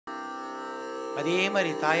அதே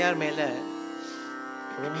மாதிரி தாயார் மேல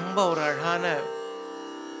ரொம்ப ஒரு அழகான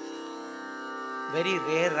வெரி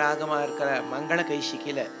ரேர் ராகமா இருக்கிற மங்கள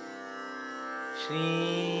கைஷிக்கில ஸ்ரீ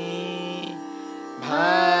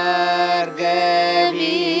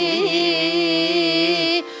பார்கவி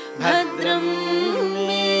பத்ரம்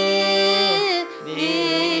மே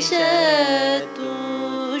தேசது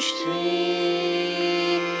ஸ்ரீ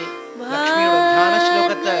லக்ஷ்மியோட தியான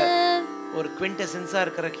ஸ்லோகத்தை ஒரு குவிண்டெசன்ஸா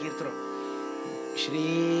இருக்கிற கீர்த்தனம். ஸ்ரீ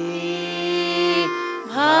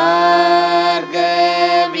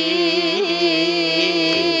பார்கவி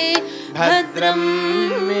भद्रं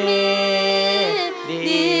मे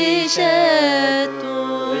दिशतु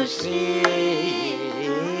श्री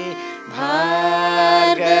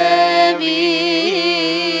भार्गवी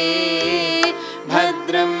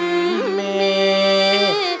भद्रं मे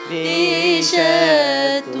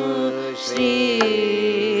दिशतु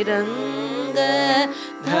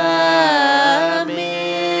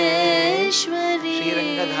श्रीरङ्गधामेश्वरी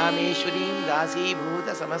श्रीरङ्गधामेश्वरीं दासीभूत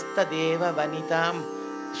समस्तदेव वनितां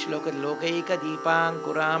श्लोक लोकैक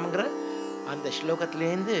दीपांकुरांग्र அந்த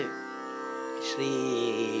ஸ்லோகத்திலேந்து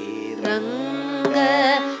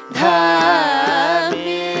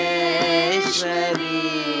ஸ்ரீரங்கதாமேஸ்வரி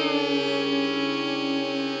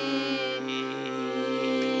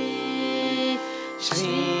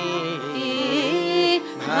ஸ்ரீ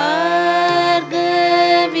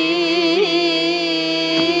பார்கவி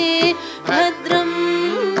भद्रं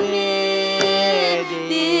मे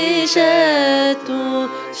दिशतु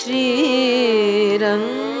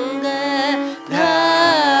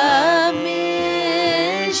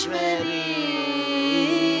श्रीरङ्गधामेश्वरी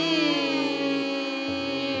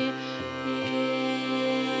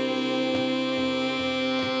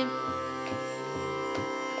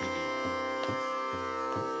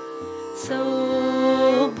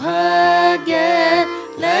सौभाग्य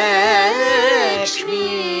लक्ष्मी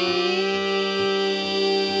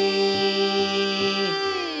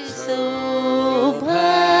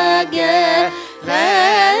सौभाग्य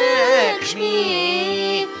लक्ष्मी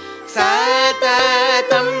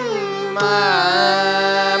सततं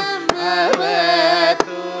माम्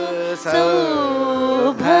अवतु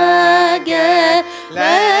सौभाग्य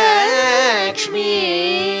लक्ष्मी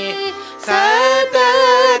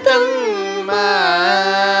सततं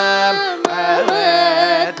माम्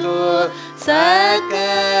अवतु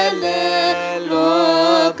सकल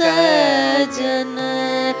लोक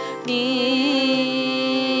जननी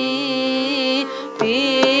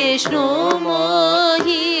विष्णु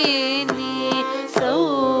मोहिनी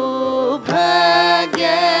सौभाग्य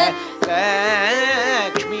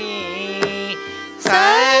लक्ष्मी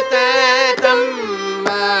सततं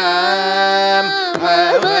माम्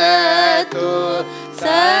भवतु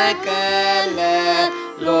सकल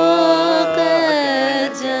लोक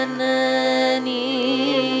जननी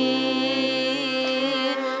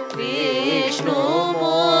विष्णु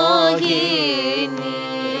मोहिनी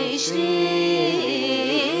श्री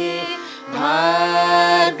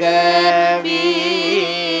भार्गवी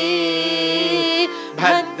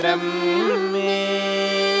भद्रं मे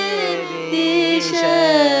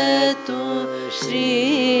दिशतु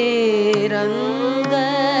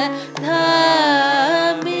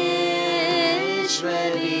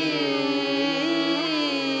श्रीरङ्गधामेश्वरी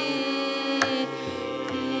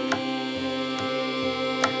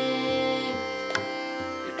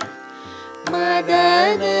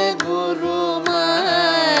मदन गुरुमानिनी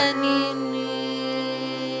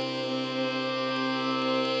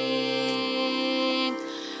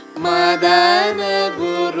मदन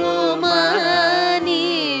गुरुमानिनी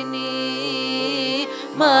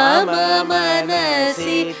मम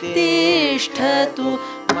मनसि तिष्ठतु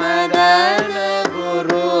मदन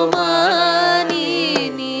गुरुमानिनी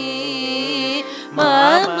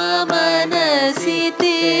मम मनसि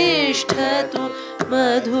तिष्ठतु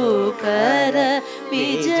मधुकर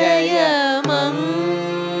विजय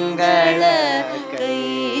मंगल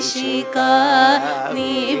कैशिका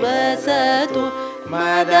निवसतु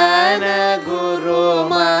मदन गुरुमानिनी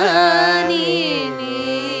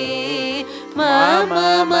मम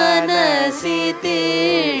मनसि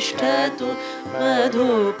तिष्ठतु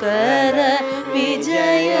मधुकर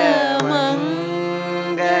विजय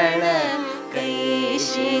मंगल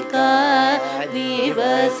कैशिका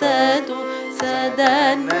निवसतु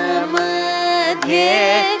सदन मध्ये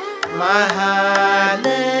महालक्ष्मी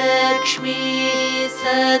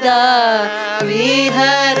सदा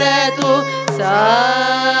विहरतु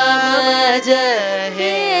सामज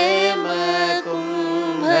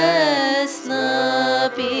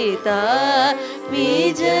हेमकुम्भस्नापिता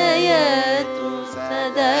विजयतु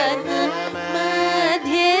सदन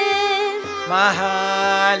मध्ये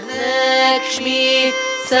Mahalakshmi Lakshmi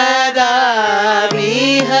sada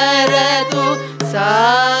viharatu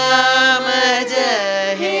samaja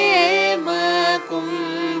hema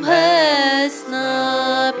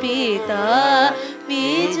kumbhasnapita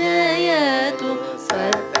vijayatu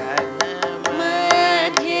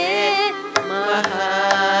padmadhye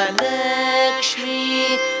Mahalakshmi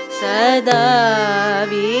sada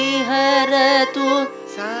viharatu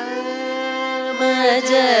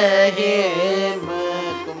Majahema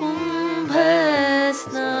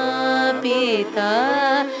kumbhasnapita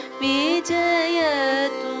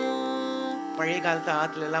vijayatu. பழைய காலத்து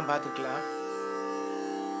ஆத்துல எல்லாம் பார்த்துக்கலாம்,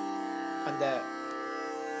 அந்த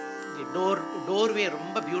டோர்வே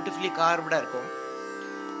ரொம்ப பியூட்டிஃபுல்லி கார்வ்டா இருக்கும்.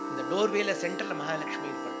 இந்த டோர்வேல சென்டர்ல மகாலட்சுமி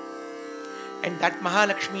இருப்பாள். And that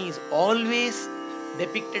Mahalakshmi is always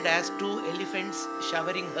depicted as two elephants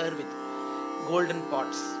showering her with golden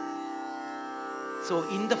pots. So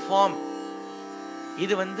in the form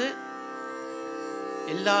இது வந்து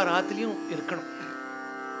எல்லா ராத்திலையும் இருக்கணும்.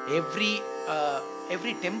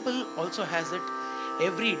 Every temple also has it,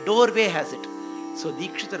 every doorway has it. So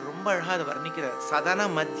Dikshitar ரொம்ப அழகா அதை வர்ணிக்கிறார். சதன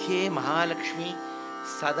மத்தியே மகாலட்சுமி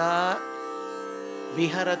சதா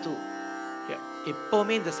விஹரது.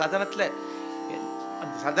 எப்பவுமே இந்த சதனத்துல,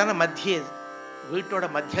 அந்த சதன மத்தியே வீட்டோட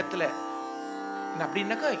மத்தியத்துல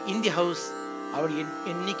அப்படின்னாக்கா இன் தி ஹவுஸ் அவள்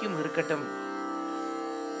என்னைக்கும் இருக்கட்டும்.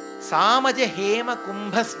 சாமஜ ஹேம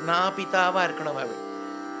கும்ப ஸ்நாபிதாவா இருக்கணும் அவள்.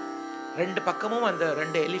 ரெண்டு பக்கமும் அந்த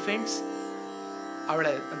ரெண்டு எலிஃபென்ட்ஸ்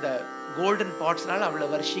அவளை அந்த கோல்டன் பாட்ஸ்னால அவளை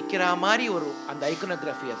வர்ஷிக்கிற மாதிரி ஒரு அந்த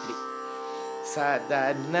ஐகோனோகிராஃபி அப்படி.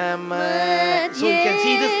 சதனம. So you can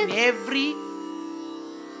see this in every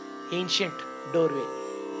ancient doorway.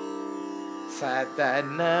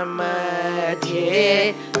 Sadanamajye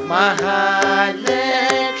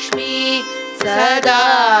Mahalakshmi sada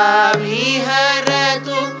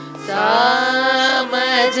viharatu samajahema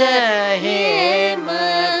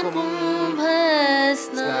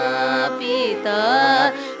kumbhasnapita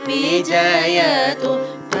vijayatu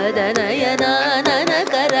padanayana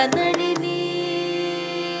nanakaranalini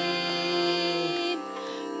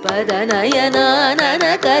padanayana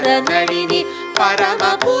nanakaranalini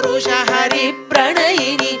Parama Purusha Hari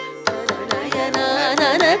Pranayini Padanayana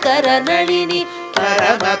Nanakaranalini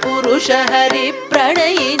Parama Purusha Hari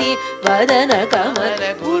Pranayini Vadana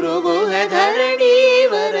Kamala Guru Guhadharani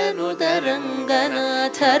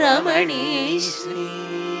Varanutaranganath Ramani Shri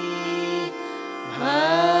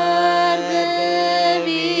Bhargavi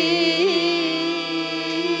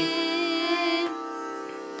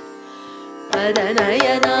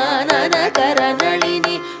Padanayana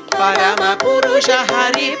Nanakaranalini Parama Purusha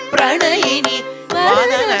Hari Pranayini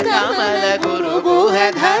Vadana Kamala Guru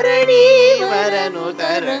Guhadharani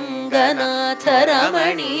Varanutaranganath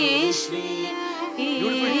Ramani Shri.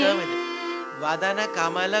 Beautiful term it. Vadana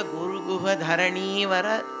Kamala Guru Guhadharani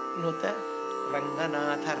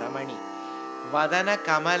Varanutaranganath Ramani. Vadana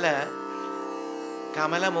Kamala,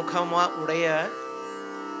 Kamala Mukhama Udaya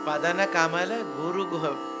Vadana Kamala Guru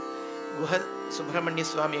Guha Subramanya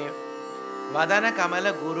Swami Vadana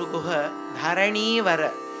Kamala Guru Guha Dharani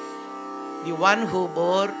Vara, the one who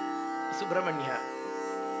bore Subramanya,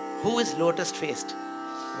 who is lotus faced.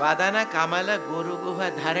 Vadana Kamala Guru Guha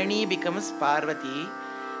Dharani becomes Parvati.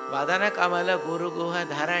 Vadana Kamala Guru Guha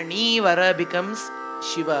Dharani Vara becomes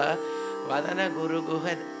Shiva. Vadana Guru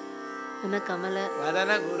Guha Kamala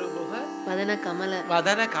Vadana Guru Guha Vadana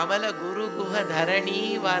Kamala Guru Guha Dharani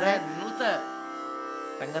Vara Nuta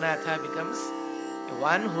Ranganatha becomes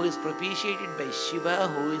one who is propitiated by Shiva,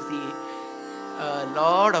 who is the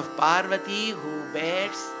Lord of Parvati, who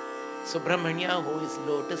bears Subramanya, who is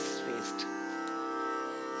lotus-faced.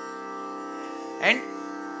 And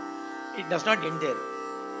it does not end there.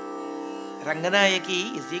 Ranganayaki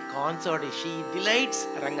is the consort. She delights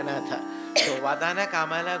Ranganatha. So, Vadana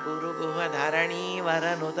Kamala Guru Guha Dharani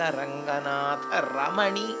Varanuta Ranganatha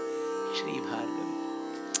Ramani Shri Bhargavi.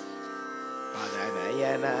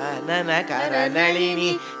 Padanayana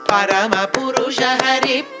Nanakaranalini Parama Purusha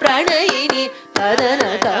Hari Pranayini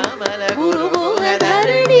Padana Kamala Guru Guha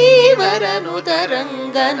Dharani Varanuta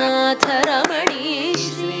Ranganatha Ramani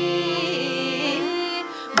Shri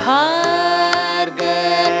Bhargavi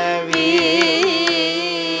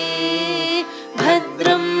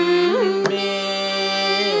Bhadram Me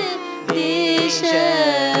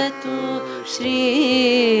Deshatu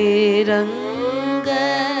Shriram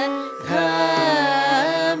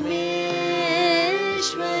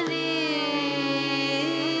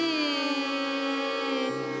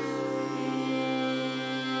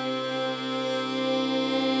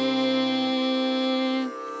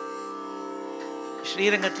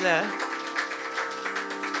ஸ்ரீரங்கத்தில்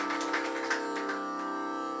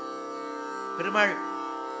பெருமாள்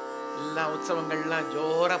எல்லா உற்சவங்கள்லாம்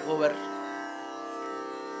ஜோரா போவர்.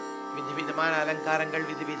 விதவிதமான அலங்காரங்கள்,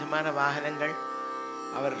 விதவிதமான வாகனங்கள்,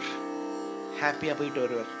 அவர் ஹாப்பியாக போயிட்டு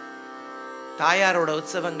வருவார். தாயாரோட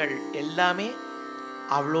உற்சவங்கள் எல்லாமே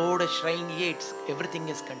அவளோட ஷ்ரைன்லேயே everything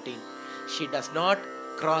is contained. She does not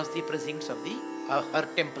cross the precincts of her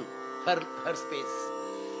temple, her space.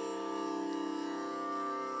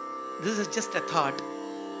 This is just a thought.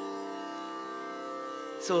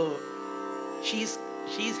 So she's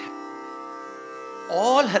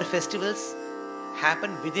all her festivals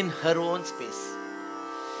happen within her own space.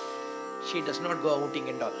 She does not go outing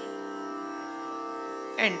and all.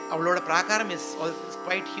 And avaloda prakaram is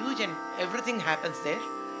quite huge and everything happens there.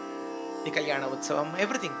 The Kalyana Utsavam,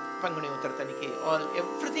 everything, Panguni Uttartanike,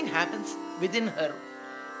 everything happens within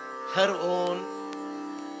her own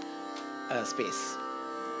space.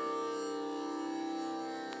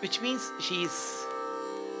 Which means she is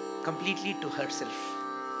completely to herself.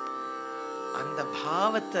 And the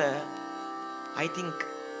bhavata, I think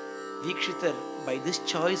Dikshitar, by this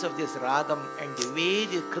choice of this ragam and the way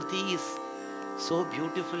the kriti is so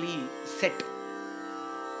beautifully set,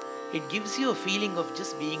 it gives you a feeling of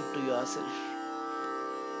just being to yourself.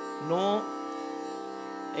 No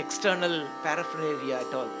external paraphernalia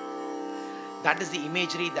at all. That is the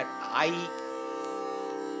imagery that I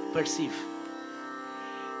perceive.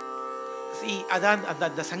 See, adan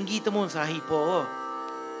the sangeethamu sahipo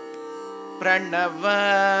pranava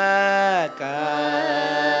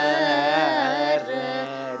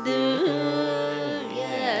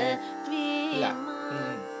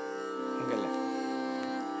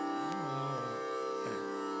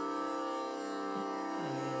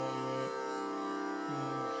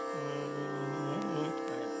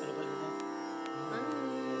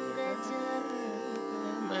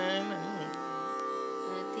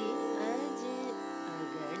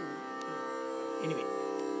anyway,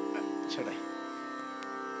 should I?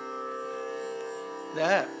 The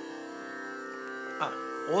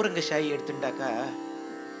Orangashayi எடுத்துட்டாக்கா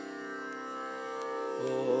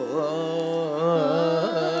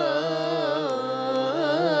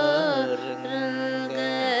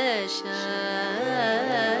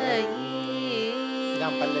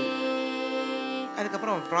தான் பல்லவி.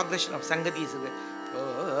 அதுக்கப்புறம் progression of சங்கதிஸ் இது.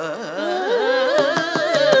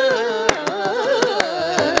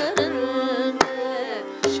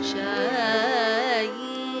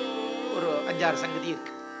 ஒரு 5-6 சங்கதி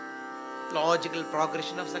இருக்கு. Logical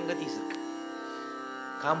progression of சங்கதிஸ் இருக்கு.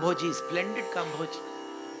 Kambhoji, splendid Kambhoji.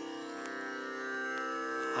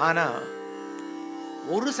 ஆனா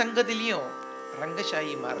ஒரு சங்கத்திலையும்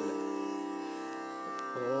ரங்கசாயி மாறல.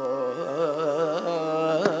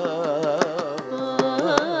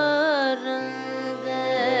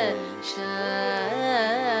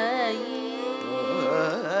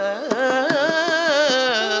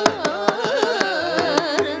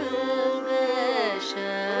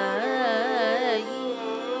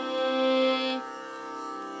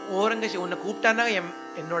 உன்னை கூப்பிட்டானா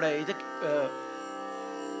என்னோட இது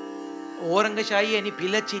ஓரங்கசாயி நீ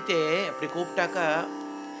பிழைச்சித்தே அப்படி கூப்பிட்டாக்கா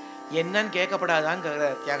என்னன்னு கேட்கப்படாதான்னு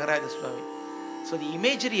தியாகராஜ சுவாமி. ஸோ தி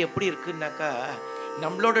இமேஜரி எப்படி இருக்குன்னாக்கா,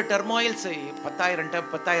 நம்மளோட டெர்மாயில்ஸ்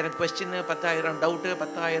 10,000 கொஸ்டின், 10,000 டவுட்டு,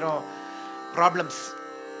 10,000 ப்ராப்ளம்ஸ்.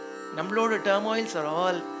 நம்மளோட டெர்மாயில்ஸ் ஆர்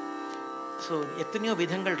ஆல். ஸோ எத்தனையோ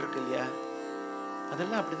விதங்கள் இருக்கு இல்லையா,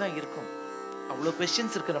 அதெல்லாம் அப்படி தான் இருக்கும். அவ்வளோ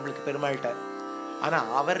கொஸ்டின்ஸ் இருக்குது நம்மளுக்கு பெருமாள்கிட்ட. ஆனால்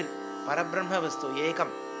அவர் பரபிரம்ம வஸ்து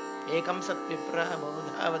ஏகம், ஏகம் சத்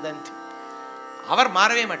விப்ரமோதாவதந்த். அவர்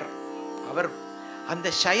மாறவே மாட்டார். அவர் அந்த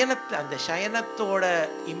சயனத்தோட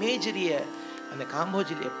இமேஜரிய அந்த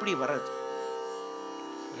காம்போஜில் எப்படி வர்றது?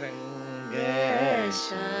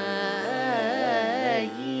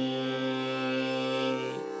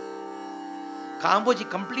 காம்போஜி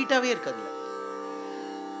கம்ப்ளீட்டாவே இருக்காது.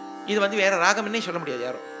 இது வந்து வேற ராகம்னே சொல்ல முடியாது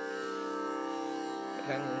யாரும்.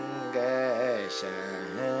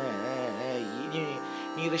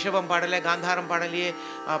 நீ ரிஷபம் பாடலே, காந்தாரம் பாடலையே,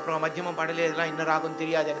 அப்புறம் மத்தியமம் பாடலே, இதெல்லாம் இன்னும் ராகம்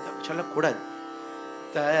தெரியாது எனக்கு சொல்லக்கூடாது.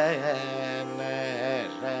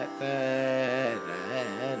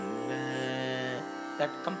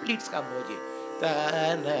 That completes Kamboji.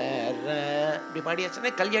 இப்படி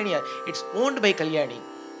பாடியாச்சுன்னா Kalyani. It's owned by Kalyani.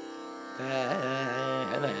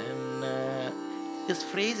 This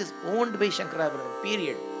phrase is owned by Shankarabharan,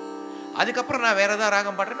 period. அதுக்கப்புறம் நான் வேற ஏதாவது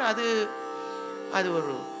ராகம் பாடுறேன்னா அது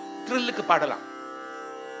ஒரு த்ரில்லுக்கு பாடலாம்.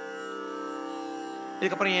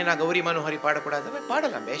 இதுக்கப்புறம் ஏன் நான் கௌரி மனோஹரி பாடக்கூடாதுன்னு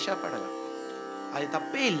பாடலாம், பேஷா பாடலாம், அது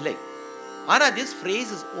தப்பே இல்லை. ஆனால் this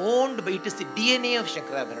phrase is owned by, it is the DNA of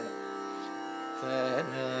Shankarabharanam.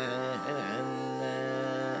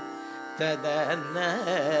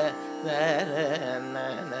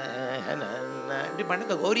 இப்படி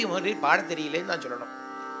பண்ண கௌரி முரளி பாட தெரியலேன்னு தான் சொல்லணும்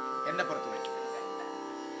என்ன பொறுத்த வரைக்கும்.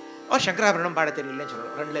 சங்கராபரணம் பாட தெரியலன்னு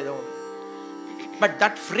சொல்லணும், ரெண்டுல ஏதோ ஒன்று. But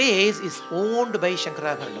that phrase is owned by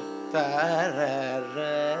Shankarabharanam.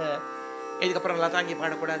 இதுக்கப்புறம் நல்லா தாங்கி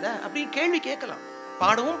பாடக்கூடாதா அப்படின்னு கேள்வி கேட்கலாம்,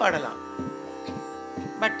 பாடவும் பாடலாம்.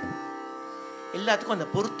 பட் எல்லாத்துக்கும் அந்த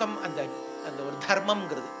பொருத்தம், அந்த அந்த ஒரு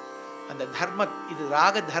தர்மம்ங்கிறது, அந்த தர்ம, இது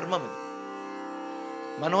ராக தர்மம், இது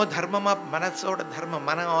மனோதர்மமா, மனசோட தர்மம்,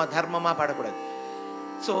 மன தர்மமா பாடக்கூடாது.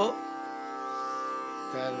 So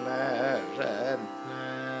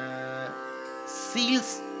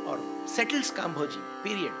seals R settles Kambhoji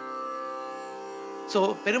period. So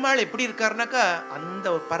Perumal எப்படி இருக்காருனாக்கா அந்த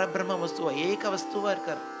ஒரு பரபிரம்ம வஸ்துவா, ஏக வஸ்துவா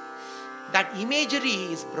இருக்கார். That imagery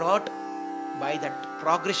is brought by that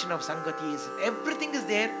progression of sangatis. Everything is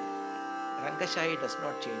there. Rangashayi does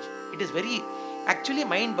not change. It is very actually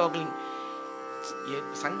mind boggling.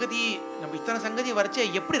 சங்கதி நம்ம இத்தனை சங்கதி வரைச்சே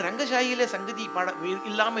எப்படி ரங்கசாயில சங்கதி பாட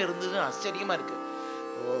இல்லாம இருந்தது ஆச்சரியமா இருக்கு.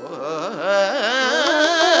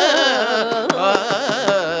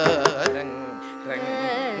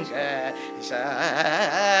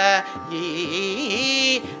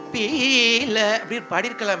 அப்படி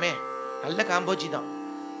பாடியிருக்கலாமே, நல்ல காம்போஜி தான்.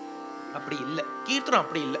 அப்படி இல்லை கீர்த்தனம்,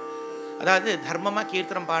 அப்படி இல்லை. அதாவது தர்மமா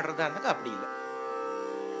கீர்த்தனம் பாடுறதா இருந்தாக்கா அப்படி இல்லை.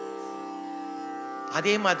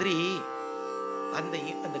 அதே மாதிரி அந்த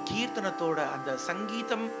அந்த கீர்த்தனத்தோட அந்த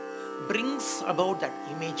சங்கீதம் brings about that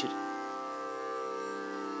imagery.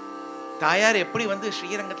 தாயார் எப்படி வந்து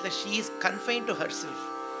ஸ்ரீரங்கத்தில் she is confined to herself.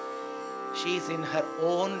 She is in her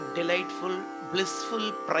own delightful, blissful,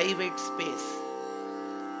 private space.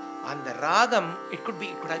 And the ragam, it could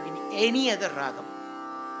have been any other ragam.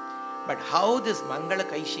 But how this Mangala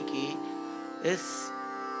Kaishiki is,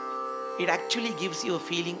 it actually gives you a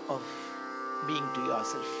feeling of being to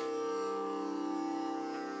yourself.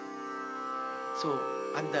 So,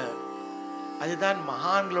 and அதுதான்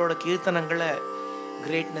மகான்களோட கீர்த்தனங்கள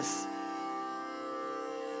greatness.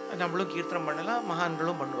 நம்மளும் கீர்த்தனம் பண்ணலாம்,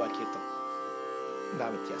 மகான்களும் பண்ணுவா கீர்த்தனம்.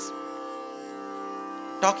 தான் வித்தியாசம்.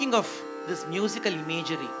 Talking of this musical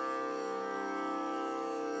imagery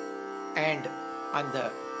and the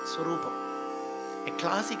Swarupam, a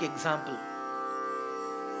classic example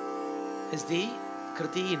is the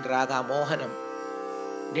Kriti in Raga Mohanam,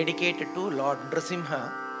 dedicated to Lord Nrasimha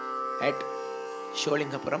at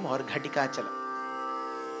Sholingapuram or Ghatikachalam.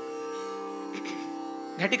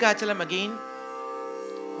 Ghatikachalam again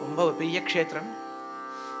ரொம்ப பெரிய க்ஷேத்திரம்.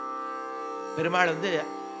 பெருமாள் வந்து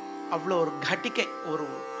அவ்வளோ ஒரு கட்டிக்கை, ஒரு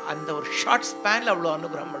அந்த ஒரு ஷார்ட் ஸ்பேனில் அவ்வளோ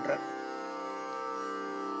அனுகிரகம் பண்ணுறார்.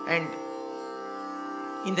 அண்ட்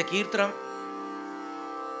இந்த கீர்த்தனம்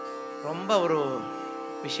ரொம்ப ஒரு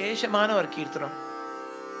விசேஷமான ஒரு கீர்த்தனம்.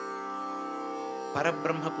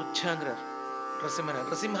 பரபிரம்ம புச்சங்கிறார் நரசிம்மன்.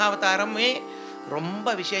 நரசிம்ஹாவதாரமே ரொம்ப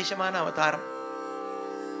விசேஷமான அவதாரம்.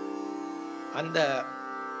 அந்த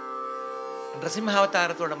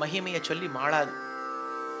நரசிம்ஹாவதாரத்தோட மகிமையை சொல்லி மாளாது.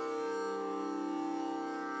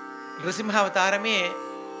 நரசிம்ஹாவதாரமே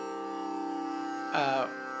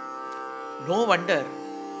நோ வண்டர்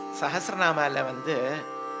சஹஸ்ரநாமால வந்து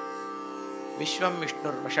விஸ்வம்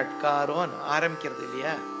விஷ்ணுர் ஷட்காரோன்னு ஆரம்பிக்கிறது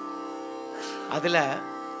இல்லையா, அதுல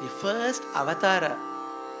தி ஃபர்ஸ்ட் அவதார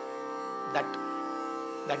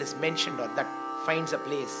that is mentioned or that finds a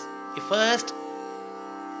place, the first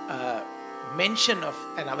mention of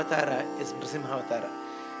an avatara is Nrasimha avatara.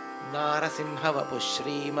 Narasimha vapu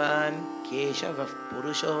Shriman Keshava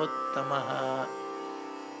Purushottamah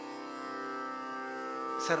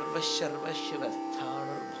Sarvasharva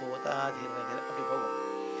Shivasthanur Bhotadhirnadhir.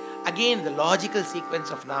 Again the logical sequence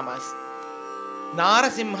of namas.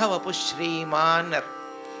 Narasimha vapu Shriman,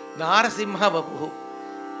 Narasimha vapu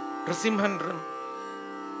Nrasimhan.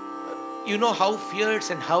 You know how fierce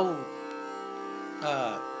and how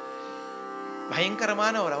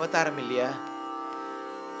பயங்கரமான ஒரு அவதாரம் இல்லையா.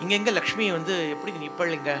 இங்கெங்க லக்ஷ்மி வந்து எப்படி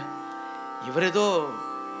நிப்பள்ளிங்க, இவர் ஏதோ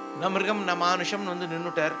ந மிருகம் ந மானுஷம்னு வந்து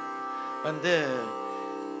நின்றுட்டார். வந்து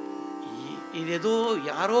இது ஏதோ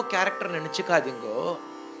யாரோ கேரக்டர் நினச்சிக்காதீங்கோ,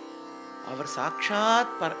 அவர்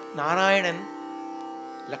சாட்சாத் நாராயணன்,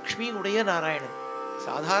 லக்ஷ்மி உடைய நாராயணன்,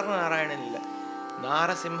 சாதாரண நாராயணன் இல்லை.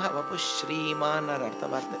 நாரசிம்ஹ வபு ஸ்ரீமான்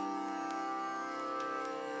அர்த்த வார்த்தை.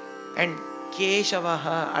 அண்ட்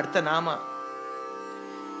கேசவஹா அடுத்த நாமா.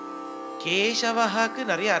 கேசவஹாக்கு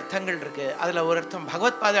நிறைய அர்த்தங்கள் இருக்கு. அதில் ஒரு அர்த்தம்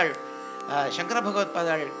பகவத் பாதாள், சங்கர பகவத்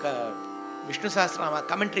பாதாள் விஷ்ணு சாஸ்திரநாமா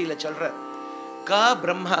கமெண்ட்ரியில் சொல்ற க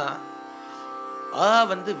பிரம்மா, அ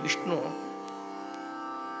வந்து விஷ்ணு,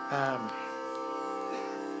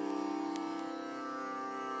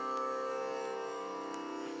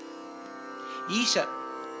 ஈஷ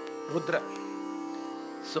ருத்ர.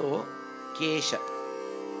 ஸோ கேஷ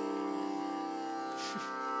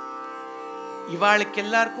இவாளுக்கு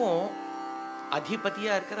எல்லாருக்கும்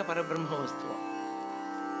அதிபதியா இருக்கிற பரபிரம்ம வஸ்துவம்.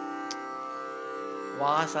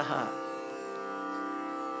 வாசஹா,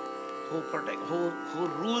 who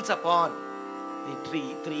rules upon the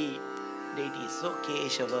three deities. So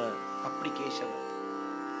Keshava, அப்படி கேசவ.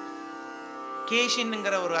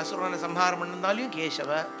 கேஷின்ங்கிற ஒரு அசுரனை சம்ஹாரம் பண்ணிருந்தாலும்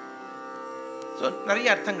கேசவ. ஸோ நிறைய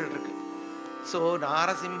அர்த்தங்கள் இருக்கு. ஸோ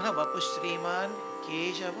நாரசிம்ம வபு ஸ்ரீமான்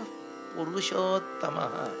கேசவ புருஷோத்தம.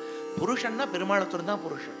 புருஷன்னா பெருமாளத்தோடு தான்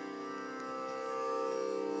புருஷன்.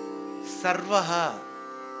 சர்வஹா,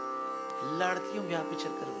 எல்லா இடத்துலையும்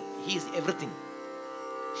வியாபிச்சிருக்கிறது. He is everything.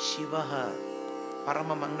 சிவஹா,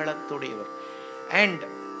 பரம மங்களத்துடையவர். அண்ட்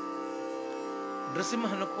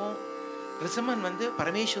நிருசிம்மனுக்கும், நிருசிம்மன் வந்து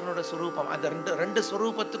பரமேஸ்வரனோட ஸ்வரூபம். அந்த ரெண்டு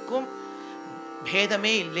ஸ்வரூபத்துக்கும்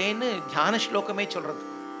பேதமே இல்லைன்னு தியான ஸ்லோகமே சொல்றது.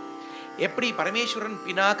 எப்படி பரமேஸ்வரன்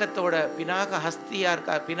பினாக ஹஸ்தியா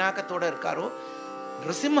இருக்கா, பினாக்கத்தோட இருக்காரோ,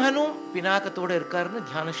 நிருசிம்மனும் பினாக்கத்தோட இருக்காருன்னு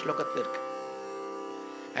தியான ஸ்லோகத்தில் இருக்கு.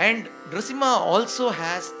 And நிருசிம்மா also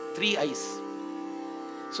has 3 eyes.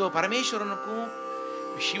 So பரமேஸ்வரனுக்கும்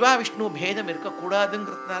Siva Vishnu பேதம்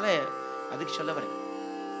இருக்கக்கூடாதுங்கிறதுனால அதுக்கு சொல்ல வரேன்.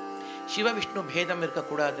 சிவ விஷ்ணு பேதம்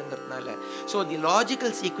இருக்கக்கூடாதுங்கிறதுனால. So the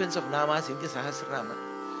logical sequence of நாமாஸ் in the Sahasranamam.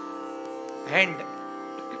 And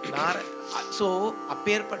so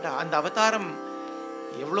அப்பேற்பட்ட அந்த அவதாரம்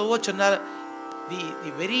எவ்வளவோ சொன்னால்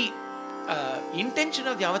the very intention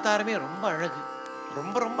of the அவதாரமே ரொம்ப அழகு,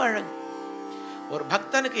 ரொம்ப ரொம்ப அழகு. ஒரு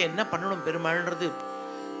பக்தனுக்கு என்ன பண்ணணும் பெருமாள்ன்றது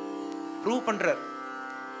ப்ரூவ் பண்றார்.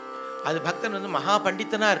 அது பக்தன் வந்து மகா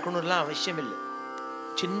பண்டித்தனா இருக்கணும்லாம் அவசியம் இல்லை.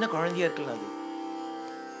 சின்ன குழந்தையா இருக்கலாம். அது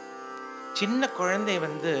சின்ன குழந்தை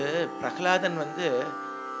வந்து பிரகலாதன் வந்து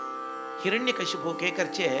ஹிரண்யகசிபு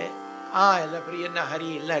கேட்கறச்சே, எல்லா பெரிய என்ன ஹரி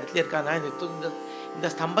எல்லா இடத்துலையும் இருக்கானா, இந்த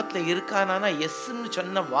ஸ்தம்பத்தில் இருக்கானா, எஸ்ன்னு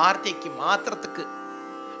சொன்ன வார்த்தைக்கு மாத்திரத்துக்கு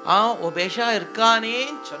ஒபேஷா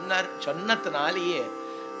இருக்கானேன்னு சொன்னதுனாலேயே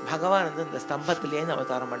பகவான் வந்து இந்த ஸ்தம்பத்திலேருந்து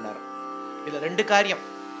அவதாரம் பண்ணார். இதுல 2 காரியம்.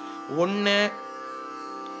 ஒன்று,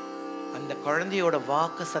 அந்த குழந்தையோட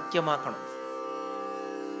வாக்கு சத்தியமாக்கணும்.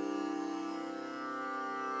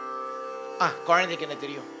 குழந்தைக்கு என்ன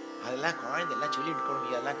தெரியும், அதெல்லாம் குழந்தை எல்லாம் சொல்லிட்டு இருக்கணும்,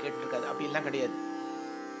 இதெல்லாம் கேட்டு இருக்காது, அப்படிலாம் கிடையாது.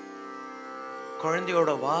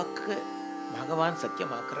 குழந்தையோட வாக்கு பகவான்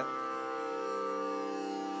சத்தியமாக்குற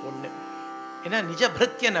ஒண்ணு. ஏன்னா நிஜ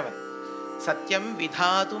பிருத்தியனவன் சத்தியம்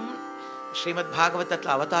விதாதும். ஸ்ரீமத்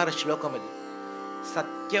பாகவதத்தில் அவதார ஸ்லோகம் அது.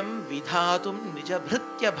 சத்தியம் விதாதும் நிஜ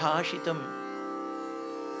பிருத்திய பாஷிதம்.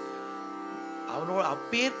 அவனோட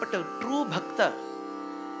அப்பேற்பட்ட ட்ரூ பக்த,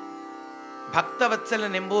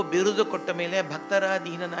 ಭಕ್ತವತ್ಸಲನ್ ಎಂಬೋ ಬಿರುದು ಕೊಟ್ಟ ಮೇಲೆ ಭಕ್ತರ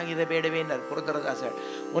ದೀನನಾಗಿರಬೇಡವೇ ಎನ್ನಾர் புரந்தரதாசர்.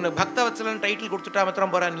 உனக்கு பக்தவத்சலன் டைட்டில் கொடுத்துட்டா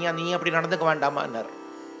மாத்திரம் போறா, நீ அப்படி நடந்துக்க வேண்டாமா என்னார்.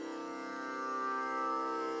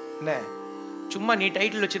 என்ன சும்மா நீ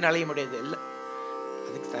டைட்டில் வச்சு அலைய முடியாது, இல்லை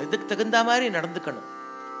அதுக்கு தகுந்த மாதிரி நடந்துக்கணும்.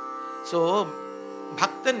 ஸோ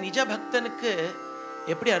பக்தன், நிஜ பக்தனுக்கு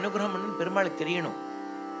எப்படி அனுகிரகம் பண்ணணும் பெருமாளுக்கு தெரியணும்.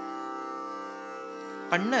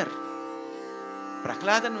 பண்ணர்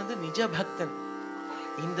பிரகலாதன் வந்து நிஜ பக்தன்.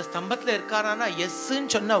 இந்த ஸ்தம்பத்தில் இருக்காரானா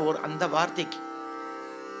எஸ்ன்னு சொன்ன ஒரு அந்த வார்த்தைக்கு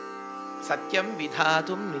சத்தியம்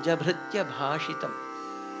விதாதும் நிஜபிருத்திய பாஷிதம்.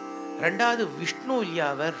 2வது விஷ்ணு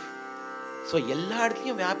இல்லையாவர். ஸோ எல்லா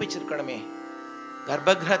இடத்துலையும் வியாபிச்சிருக்கணுமே.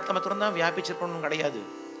 கர்ப்பகிரகத்தில் மாத்திரம் தான் வியாபிச்சிருக்கணும் கிடையாது,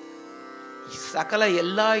 சகல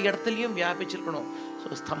எல்லா இடத்துலையும் வியாபிச்சிருக்கணும்.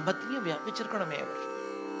 ஸோ ஸ்தம்பத்திலையும் வியாபிச்சிருக்கணுமே அவர்.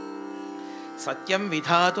 சத்தியம்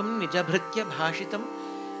விதாதும் நிஜபிருத்திய பாஷிதம்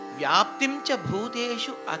வியாப்திம் ச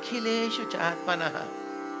பூதேஷு அகிலேஷு சாத்மனஹ.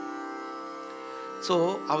 ஸோ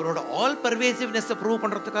அவரோட ஆல் பர்வேசிவ்னஸ் ப்ரூவ்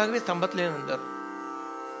பண்றதுக்காகவே ஸ்தம்பத்திலே இருந்தார்.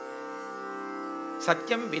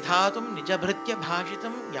 சத்தியம் விதாதும் நிஜபிருத்திய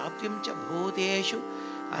பாஷிதம் வியாப்திம் ச பூதேஷு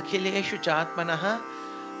அகிலேஷு சாத்மனஹ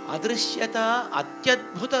அதிருஷ்யதா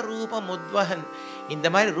அத்யத்புத ரூபமுத்வஹன். இந்த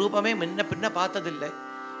மாதிரி ரூபமே முன்ன பின்ன பார்த்ததில்லை.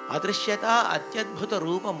 அதிருஷ்யதா அத்யத்புத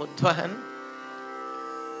ரூபமுத்வஹன்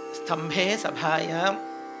ஸ்தம்பே சபாயாம்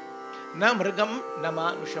ந மிருகம் ந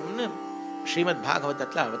மானுஷம்னு ஸ்ரீமத்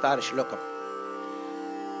பாகவதத்தில் அவதார ஸ்லோகம்.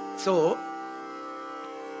 ஸோ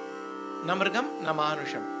ந மிருகம் ந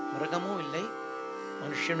மானுஷம், மிருகமும் இல்லை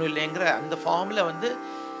மனுஷனும் இல்லைங்கிற அந்த ஃபார்மில் வந்து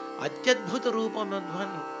அத்யத்புத ரூபம்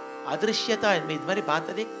அதிருஷ்யதா இது மாதிரி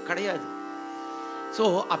பார்த்ததே கிடையாது. ஸோ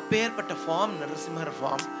அப்பேற்பட்ட form Narasimhar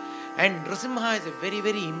form. And Narasimha is a very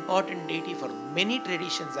very important deity for many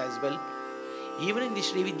traditions as well. Even in the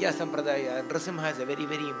Sri Vidya Sampradaya, Narasimha is a very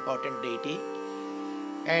very important deity.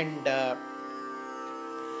 And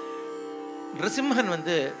Narasimhan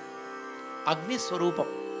வந்து அக்னி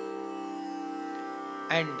ஸ்வரூபம்.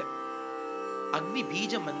 அண்ட் அக்னி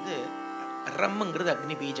பீஜம் வந்து ரம்ங்கிறது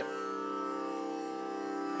அக்னி பீஜம்.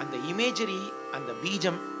 அந்த imagery, அந்த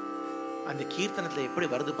பீஜம் அந்த கீர்த்தனத்தில் எப்படி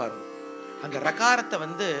வருது பாருங்க. அந்த ரகாரத்தை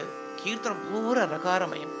வந்து கீர்த்தனம் பூரா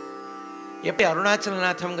ரகாரமயம். எப்படி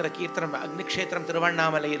அருணாச்சலநாதம்ங்கிற கீர்த்தனம் அக்னிக்ஷேத்திரம்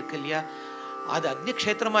திருவண்ணாமலை இருக்கு இல்லையா, அது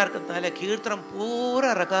அக்னிக்ஷேத்திரமாக இருக்கிறதுனால கீர்த்தனம் பூரா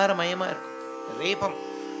ரகாரமயமாக இருக்கும், ரேபம்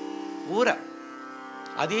பூரா.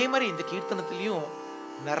 அதே மாதிரி இந்த கீர்த்தனத்திலையும்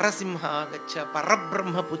நரசிம்ஹா கச்ச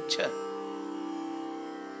பரபிரம்ம புச்ச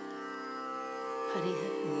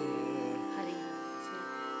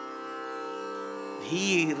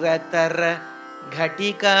धीरतर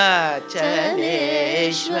घटिका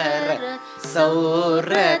चलेश्वर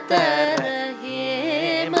सौरतर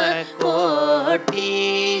हेम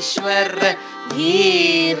कोटीश्वर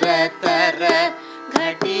धीरतर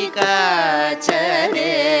घटिका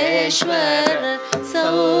चलेश्वर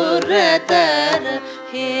सौरतर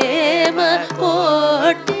हेम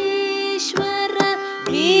कोटीश्वर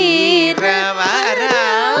वीरवर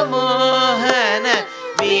मोहन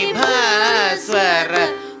विभास्वर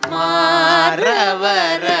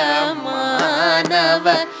मारवर मानव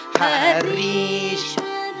हरीश्वर.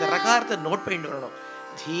 இந்த ரகாரத்தை நோட் பண்ணிட்டு வரணும்.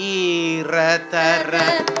 धीरतर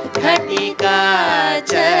घटिका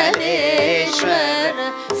चलेश्वर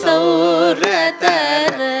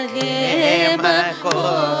सौरतर हेम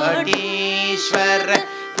कोटीश्वर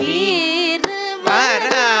वीरवर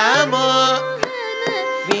मोहन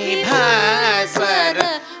विभास्वर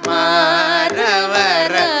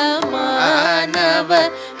मारवर मानव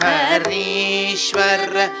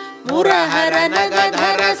हरीश्वर मुरहर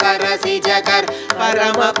नगधर सरसिजकर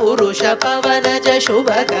परम पुरुष पवनज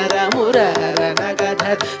शुभकर मुरहर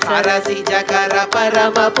नगधर सरसिजकर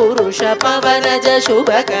परम पुरुष पवनज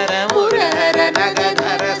शुभकर मुरहर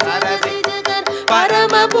नगधर सरसिजकर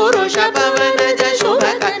परम पुरुष पवनज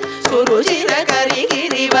शुभकर सुरुचिर करि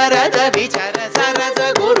गिरिवरद विचर सरस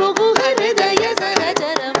गुरु हृदय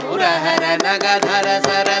सहचर मुरहर नगधर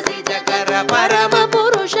सरसिजकर परम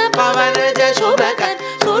पुरुष पवनज शुभकर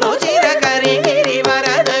सुरुचिर करि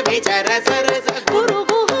गिरिवरद विचर सरस गुरु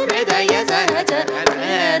हृदय सहचर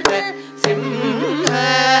सिंह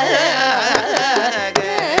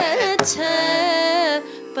गच्छ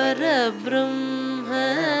परब्रह्म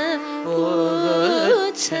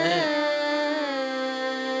पूछ.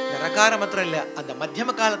 ரகார மாத்திரம் இல்ல, அந்த மத்தியம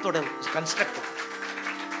காலத்தோட கன்ஸ்ட்ரக்ட்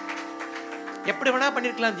எப்படி வேணா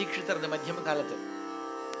பண்ணிருக்கலாம் தீக்ஷிதர். அந்த மத்தியம காலத்து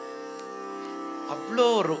அவ்வளோ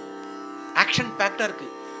ஒரு ஆக்ஷன் பேக்டா இருக்கு.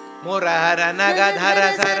 முரஹர நகதர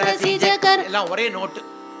சரசிஜகர் எல்லாம் ஒரே நோட்டு.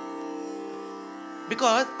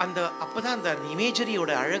 பிகாஸ் அந்த அப்பதான் அந்த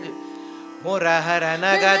இமேஜரியோட அழகு. முரஹர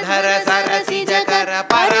நகதர சரசிஜகர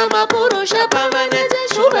பரம புருஷ பவனஜ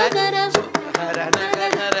சுபகர முரஹர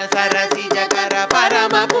நகதர சரசிஜகர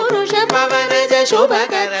பரம புருஷ பவனஜ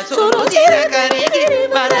சுபகர சுருச்சிர கரி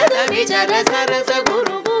गिरिवरद विचर सरस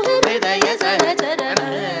गुरु हृदय सहचर.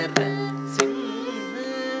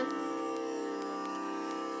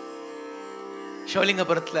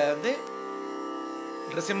 ஷோலிங்கபுரத்துல வந்து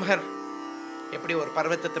நிருசிம்மர் எப்படி ஒரு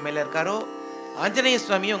பர்வத்தத்து மேல இருக்காரோ, ஆஞ்சநேய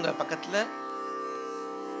சுவாமியும் உங்க பக்கத்துல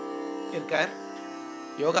இருக்கார்.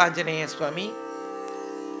 யோகாஞ்சநேய சுவாமி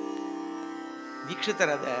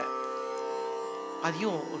தீக்ஷிதர்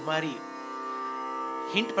அதையும் ஒரு மாதிரி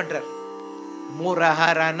ஹிண்ட் பண்றார்.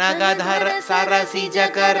 முரஹர நகதர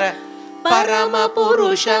சரசிஜகர பரம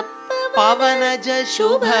புருஷ பவனஜ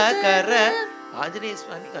சுபகர. ஆஞ்சநேய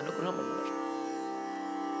சுவாமிக்கு அனுகிரகம் பண்ணுவார்.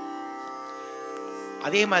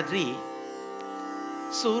 அதே மாதிரி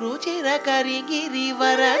சுருச்சிர கரிகிரி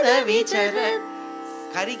வரத விசர.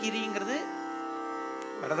 கரிகிரிங்கிறது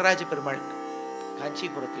வரதராஜ பெருமாள்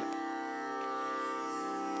காஞ்சிபுரத்தில்.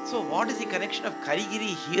 So what is the connection of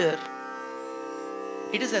Karigiri here?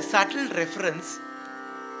 It is a subtle reference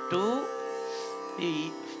to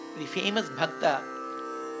the famous Bhakta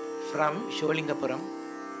from Sholingapuram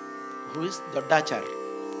who is Doddachar.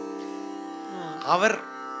 அவர்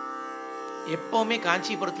எப்போவுமே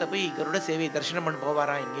காஞ்சிபுரத்தில் போய் கருட சேவை தரிசனம் பண்ண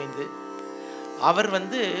போவாராம். இங்கேருந்து அவர்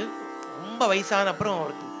வந்து ரொம்ப வயசான அப்புறம்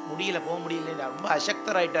அவருக்கு போக முடியல, ரொம்ப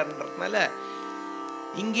அசக்தராயிட்டார்ன்றதுனால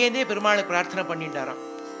இங்கேருந்தே பெருமாளை பிரார்த்தனை பண்ணிட்டாராம்.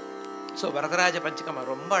 ஸோ வரதராஜ பஞ்சகம்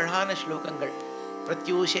ரொம்ப அழகான ஸ்லோகங்கள்.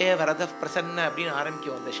 பிரத்யூஷே வரத பிரசன்ன அப்படின்னு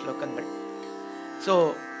ஆரம்பிக்கும் அந்த ஸ்லோகங்கள். ஸோ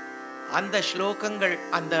அந்த ஸ்லோகங்கள்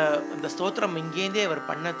அந்த அந்த ஸ்தோத்திரம் இங்கேருந்தே அவர்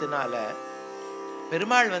பண்ணதுனால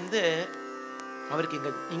பெருமாள் வந்து அவருக்கு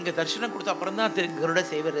இங்கே தரிசனம் கொடுத்த அப்புறம் தான் கருட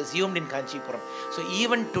சேவை ரெசியூம்ட் இன் Kanchipuram. So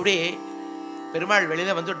even today Perumal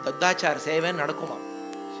வெளியில் வந்து தத்தாச்சார சேவை நடக்குமா.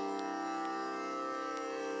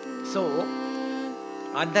 ஸோ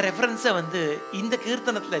அந்த ரெஃபரன்ஸை வந்து இந்த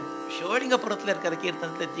கீர்த்தனத்தில் ஷோலிங்கபுரத்தில் இருக்கிற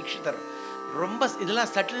கீர்த்தனத்தில் தீக்ஷிதர் ரொம்ப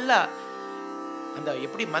இதெல்லாம் சட்டிலாக அந்த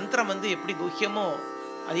எப்படி மந்திரம் வந்து எப்படி குஹ்யமோ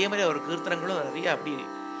அதே மாதிரி அவர் கீர்த்தனங்களும் நிறைய அப்படி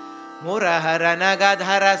Murahara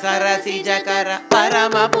Nagadhara Sarasijakara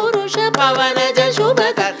Parama Purusha Pavanaja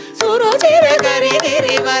Shubhakar Surojira Gari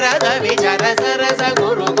Giri Varada Vichara Sarasa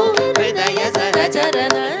Guru Hridaya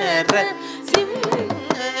Saracharana Simhagacha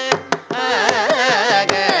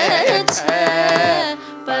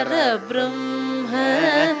Parabrahma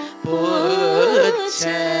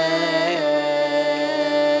Pucha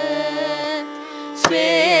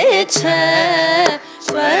Svecha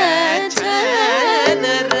Swacha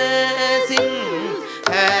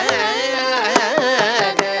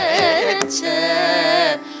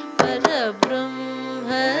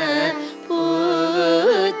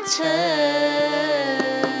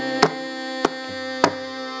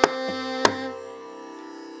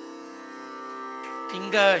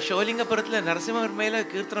ஷோலிங்கபுரத்துல Narasimhar மேல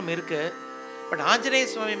கீர்த்தனம் இருக்கு. பட் ஆஞ்சநேய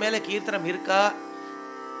சுவாமி மேல கீர்த்தனம் இருக்கா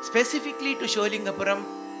specifically to ஷோலிங்கபுரம்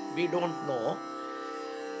we don't know,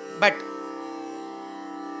 but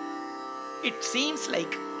it seems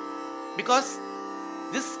like because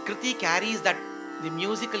this kriti carries that the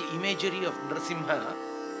musical imagery of Narasimha,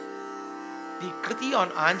 the kriti on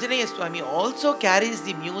Anjaneya Swami also carries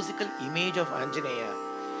the musical image of Anjaneya.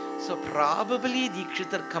 So probably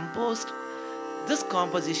Dikshitar composed this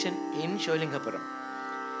composition in Sholingapuram.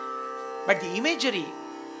 But the imagery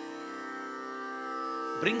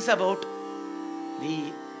brings about the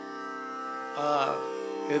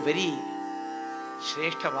a very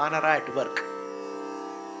Shrestha Vanara at work.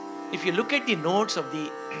 If you look at the notes of the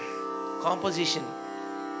composition,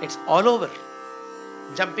 it's all over,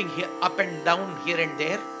 jumping here, up and down, here and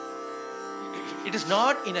there. It is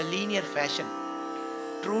not in a linear fashion,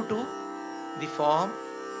 true to the form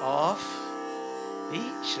of the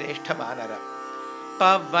Shrestha Vanara.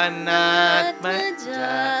 Pavanatma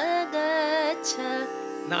Jagacha.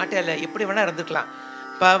 நாட்டில் எப்படி வேணா இருந்துக்கலாம்.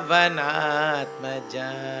 Pavanatma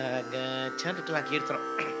Jagacha இருக்கலாம் கீர்த்தனம்.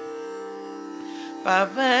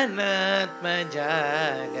 Pavanatma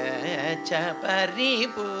Jagacha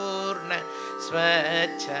Paripurna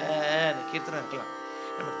Swacha கீர்த்தனம் இருக்கலாம்.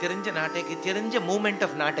 நமக்கு தெரிஞ்ச நாட்டைக்கு தெரிஞ்ச moment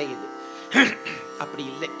of நாட்டை இது. அப்படி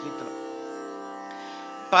இல்லை கீர்த்தனம்.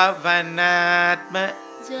 Pavanatma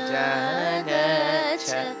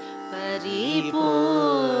Jagacha Paripurna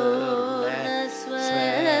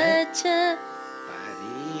Swacha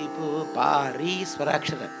Pari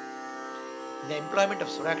Swarakshara. The employment of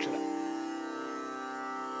Swarakshara.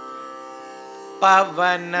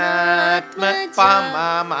 Pavanatma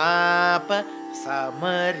Pamamapa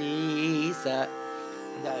Samarisa.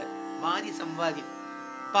 இந்த மாதி சம்வாதி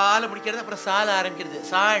பால முடிக்கிறது அப்புறம் சால ஆரம்பிக்கிறது.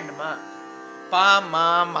 சாண்டமா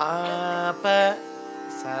Pamamapa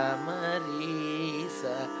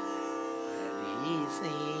Samarisa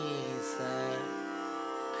Parisisa.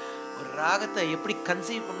 ஒரு ராகத்தை எப்படி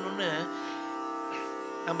கன்சீவ் பண்ணணும்னு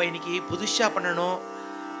நம்ம இன்னைக்கு புதுசாக பண்ணணும்,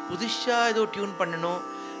 புதுசாக ஏதோ டியூன் பண்ணணும்,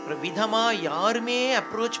 ஒரு விதமாக யாருமே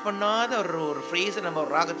அப்ரோச் பண்ணாத ஒரு ஃப்ரேஸை நம்ம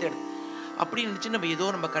ஒரு ராகத்தை எடுத்து அப்படின்னு நினச்சி நம்ம ஏதோ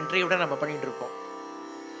நம்ம கண்ட்ரியை விட நம்ம பண்ணிகிட்டு இருக்கோம்.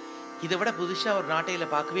 இதை விட புதுசாக ஒரு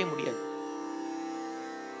நாட்டையில் பார்க்கவே முடியாது.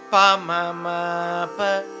 பமமப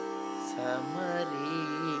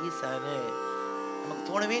சமரீசனு நமக்கு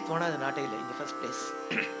தோணவே தோணாது நாட்டையில் in the first place.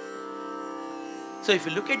 So if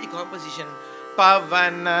you look at the composition,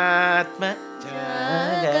 Pavanatma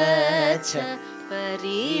Jagacha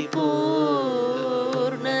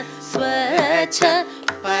Paripurna Swacha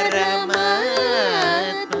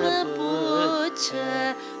Paramatma Pucha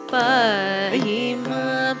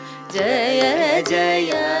Pahimam Jaya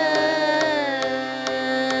Jaya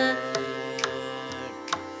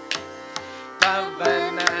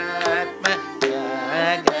Pavanatma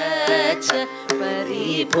Jagacha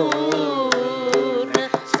Paripurna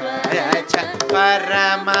Swacha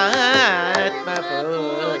Paramatma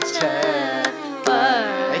Pucha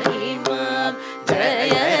Pahimam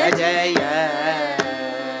Jaya Jaya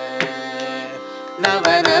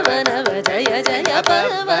Nava Nava Nava Jaya Jaya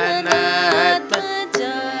Pavanatma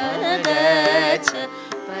Jagacha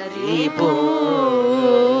Paripurna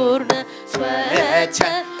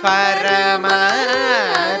Swacha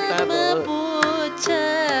Paramatma Pucha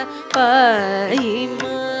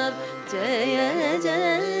Pahimam Jaya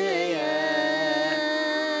Jaya.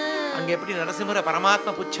 அங்கே எப்படி நரசிம்மர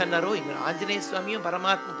பரமாத்மா புச்சன்னாரோ இங்க ஆஞ்சநேய சுவாமியும்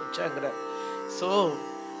பரமாத்மா புச்சங்கிறார். So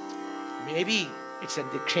maybe it's at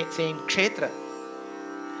the same kshetra.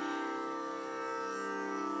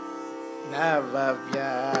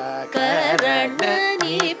 Navavyakarana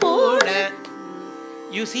Nipuna.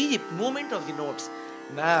 You see the movement of the notes.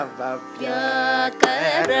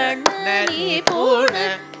 Navavyakarana Nipuna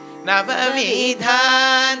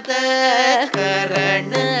Navavidhanta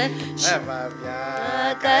Karana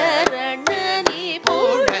Navavyakarana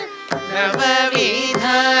Nipuna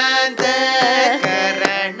नवविधांत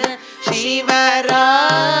करण शिव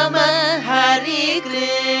राम हरि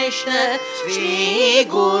कृष्ण श्री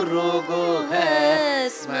गुरु गुह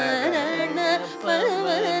स्मरण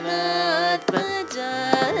पवनात्मजा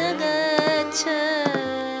गच्छ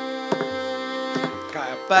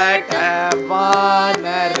कपट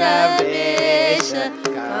वानर वेश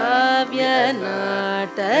काव्य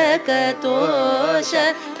नाटक तोष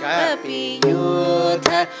कपियूथ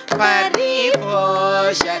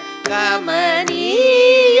परिपोष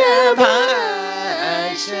कमनीय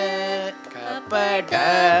भाष कपट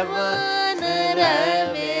वानर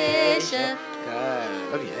वेश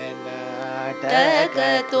काव्य नाटक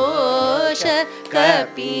तोष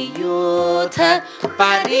कपियूथ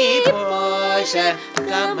परिपोष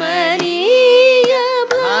कमनीय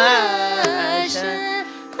भाष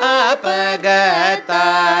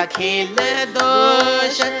अपगताखिल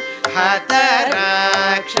दोष हत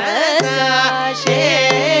राक्षसाशेष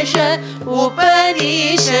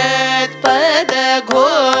उपनिषत् पद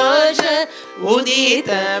घोष उदित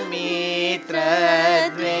मित्र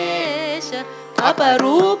द्वेष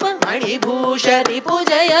अपरूप मणिभूष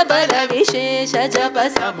रिपुजय बल विशेष जप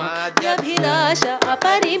समाध्यभिलाष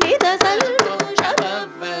अपरिमित संतोष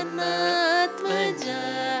पवनात्मजा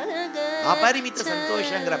अपरिमित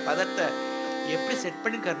संतोषங்கிற பதத்தை எப்படி செட்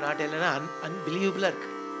பண்ணிருக்கார் நாட்டிலனா அன்பிலீவபிளா இருக்கு.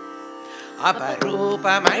 अपरूप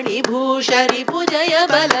मणिभूष रिपुजय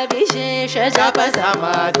बल विशेष जप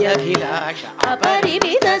समाध्यभिलाष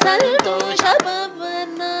अपरिमित संतोष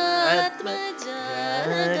पवनात्मजा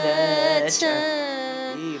गच्छ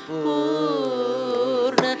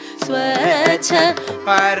पूर्ण स्वच्छ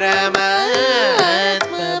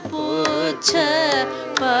परमात्म पुच्छ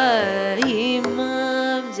पाहि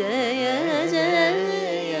मां जय जय.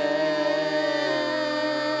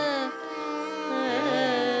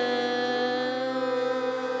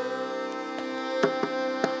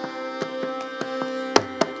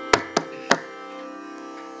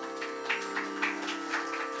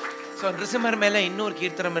 ஸோ நிருசிம்மர் மேலே இன்னொரு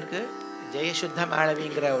கீர்த்தனம் இருக்குது, ஜெயசுத்த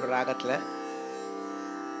மாளவிங்கிற ஒரு ராகத்தில்.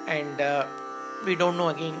 And we don't know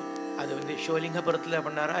again அது வந்து ஷோலிங்கபுரத்தில்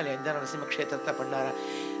பண்ணாரா இல்லை எந்த நரசிம்ம க்ஷேத்திரத்தில் பண்ணாரா.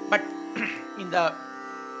 பட் இந்த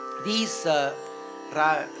these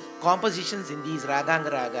compositions in these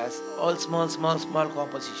raganga ragas, all small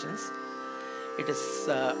compositions, it is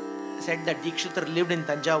said that Dikshitar lived in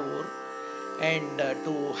Tanjavur, and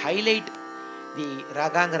to highlight the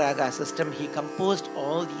raganga raga system, he composed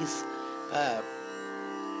all these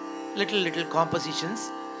little compositions,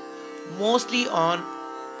 mostly on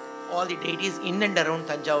all the deities in and around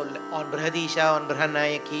Tanjavur, on Brihadisha, on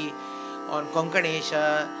Brihanayaki, on Konkanesha,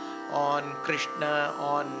 on Krishna,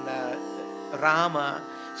 on Rama.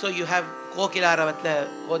 So you have Kokilaravatra,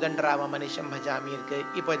 Kodandarama Manisham Bhajami irukku.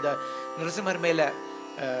 Ipo இந்த நிருசிம்மர் மேல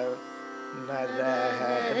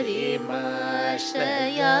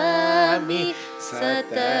நரஹரிமாஷயாமி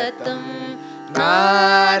சததம்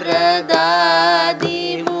நாரதாதி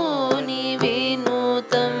முனி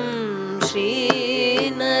வினுதம் ஸ்ரீ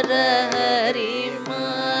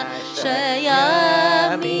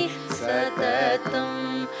நரஹரிமாஷயாமி சததம்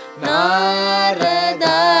நாரதாதி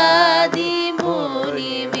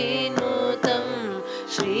முனி வினுதம்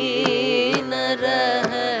ஸ்ரீ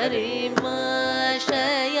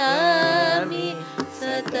நரஹரிமாஷயாமி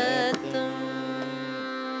சததம்.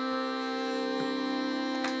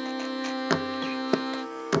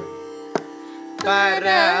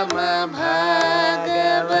 பரம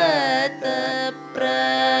பாகவத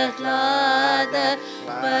பிரஹ்லாத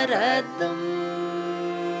வரதம்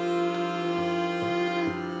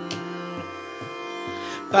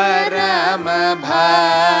परम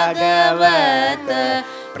भागवत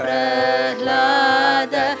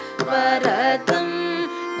प्रह्लाद वरदं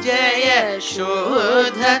जय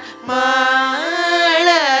शुद्ध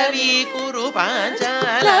माळवी कुरु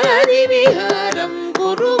पाञ्चालादि विहारं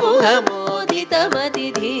कुरु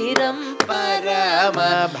गुहमोदितमतिधीरं परम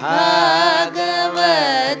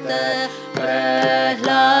भागवत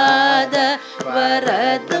प्रह्लाद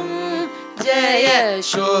वरदं जय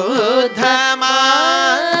शुद्ध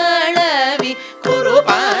माळवी कुरु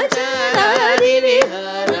पाञ्चालादि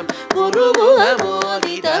विहारं कुरु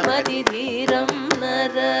गुहमोदितमतिधीरं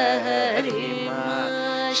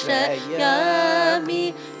नरहरिमाश्रयामि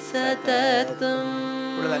सततं.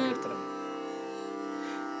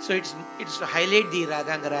 So it's to highlight the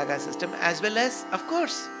raganga raga system, as well as, of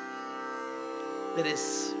course, there is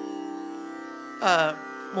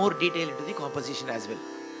more detail into the composition as well.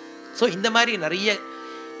 So இந்த மாதிரி நிறைய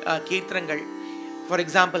கீர்த்தனங்கள், ஃபார்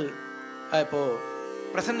எக்ஸாம்பிள் இப்போது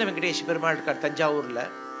பிரசன்ன வெங்கடேஷ் பெருமாள் இருக்கார் தஞ்சாவூரில்.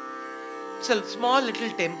 ஸ்மால்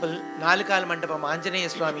லிட்டில் டெம்பிள், 4 கால் மண்டபம், ஆஞ்சநேய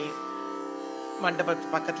சுவாமி, மண்டபத்து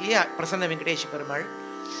பக்கத்துலேயே பிரசன்ன வெங்கடேஷ் பெருமாள்.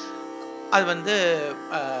 அது வந்து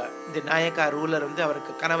இந்த நாயக்கா ரூலர் வந்து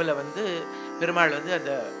அவருக்கு கனவுல வந்து பெருமாள் வந்து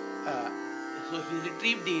அந்த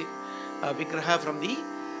retrieved the vigraha from the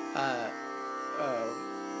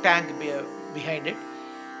tank behind it.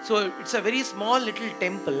 So it's a very small little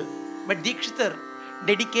temple, but Dikshitar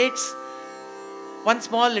dedicates one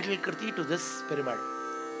small little kriti to this Perumal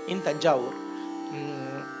in Tanjavur.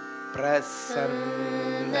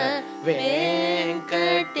 Prasanna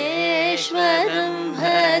Venkateshwaram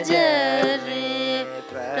bhajare,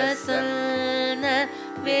 Prasanna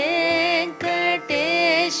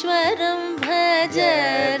Venkateshwaram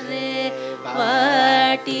bhajare,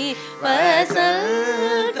 Vati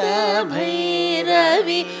Vasanta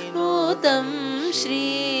Bhairavi Nutam Shri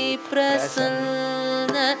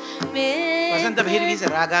Prasanna Vasanta Bhairavi is a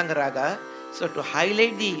raganga raga. So to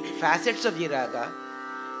highlight the facets of the raga,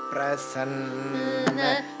 Prasanna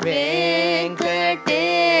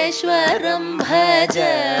Venkateshwaram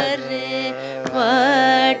bhajare,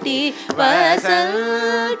 Vati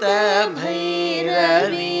Vasanta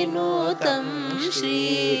Bhairavi Nutam Shri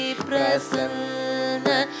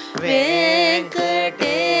Prasanna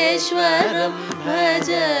Venkateshwaram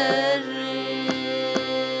bhajare.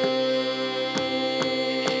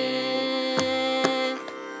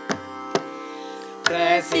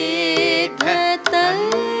 Prasiddha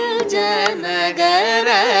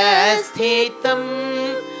Tanjanagara-sthitam,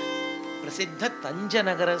 Prasiddha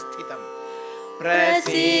Tanjanagara-sthitam,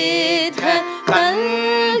 Prasiddha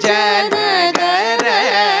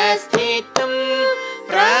Tanjanagara-sthitam,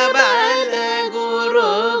 Prabala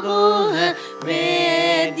Guru Guha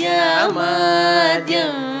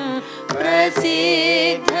Vedyamadyam,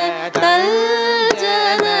 Prasiddha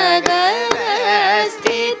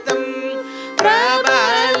Tanjanagara-sthitam,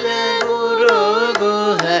 Prabala Guru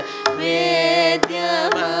Guha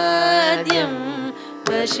Vedyamadyam,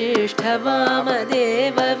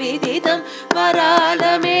 Vashishtha-Vamadeva Viditam,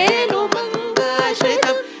 Varalamelu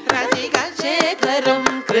Mangashritam, Rasika Shekharam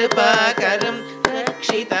Kripakaram,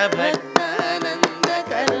 Rakshita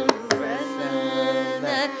Bhaktanandakaram,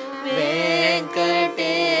 Prasanna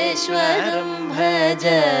Venkateshwaram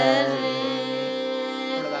bhajare.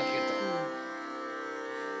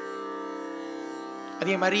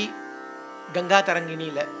 அதே மாதிரி Ganga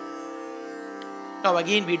தரங்கிணியில். Now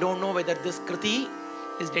again we don't know whether this kriti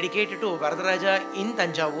is dedicated to Varadaraja in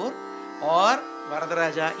Tanjavur or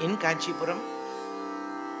Varadaraja in Kanchipuram.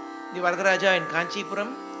 The Varadaraja in Kanchipuram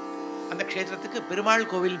அந்த க்ஷேத்திரத்துக்கு பெருமாள்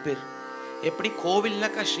கோவில் பேர். எப்படி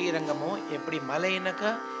கோவில்னாக்கா ஸ்ரீரங்கமோ, எப்படி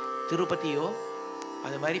மலைனாக்கா திருப்பதியோ,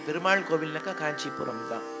 அது மாதிரி பெருமாள் கோவில்னாக்கா காஞ்சிபுரம்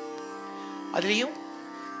தான். அதுலேயும்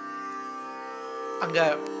அங்கே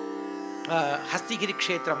ஹஸ்திகிரி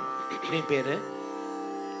க்ஷேத்திரம் அப்படின்னு பேர்.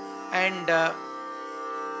 அண்ட்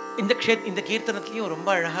இந்த கீர்த்தனத்துலேயும் ரொம்ப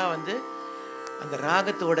அழகாக வந்து அந்த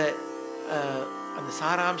ராகத்தோட அந்த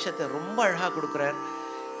சாராம்சத்தை ரொம்ப அழகாக கொடுக்குறார்.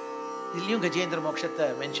 இதுலேயும் கஜேந்திர மோட்சத்தை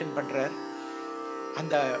மென்ஷன் பண்ணுறார்.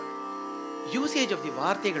 அந்த யூசேஜ் ஆஃப் தி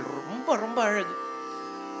வார்த்தைகள் ரொம்ப ரொம்ப அழகு.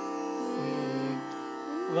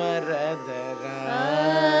 வரதராஜா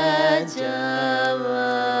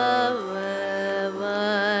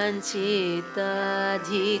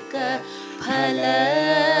வாஞ்சிதாதிக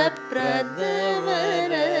ஃபலப்ரத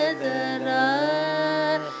வரதராஜா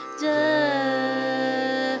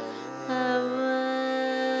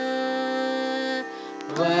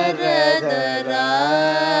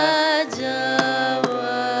வரதராஜா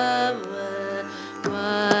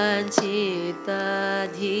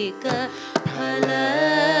வாஞ்சிதாதிக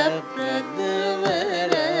ஃபலப்ரத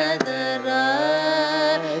வரதராஜா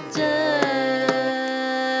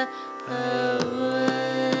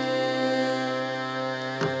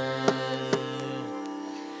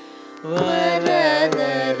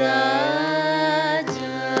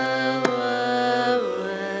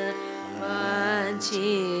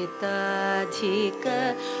வாஞ்சிதாதிக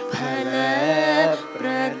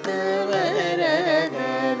ஃபலப்ரத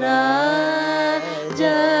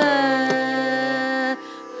வரதராஜா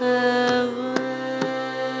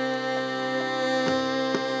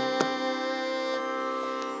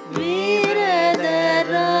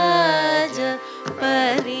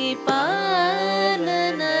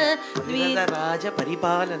வீரதராஜ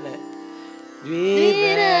பரிபாலன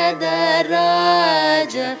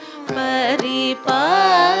வீரதராஜ பரிபாலன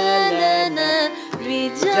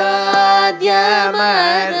விஜாத்யமர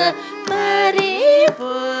பரிபூஷண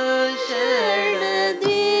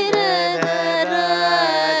வீரதராஜ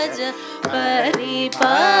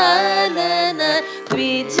பரிபாலன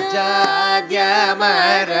விஜாத்யமர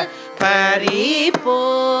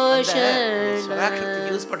பரிபூஷண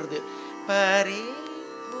யூஸ் பண்றது பரிபூஷண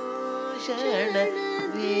Bhushan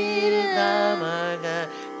Virdamaga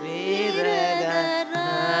Virada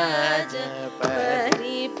Raja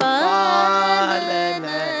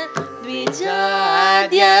Paripalana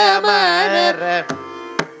Dvijadyamara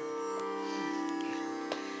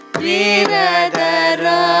Virada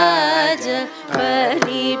Raja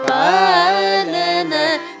Paripalana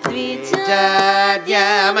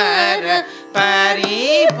Dvijadyamara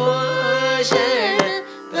Paribhushan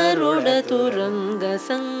Garuda Turanga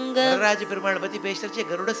Sanga Raja Perumal பத்தி பேசுறச்சே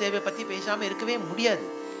கருட சேவை பத்தி பேசாம இருக்கவே முடியாது.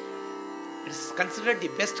 It's considered the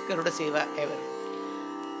best Garuda Seva ever.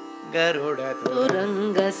 Garuda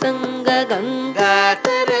Turanga Sanga Ganga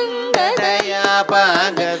Taranga Daya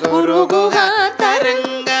Panga Guru Guha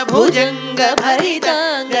Taranga Bhujanga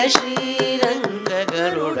Bharitanga Shriranga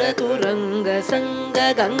Garuda Turanga Sanga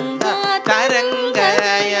Ganga Taranga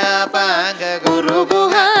Daya Panga Guru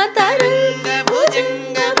Guha Taranga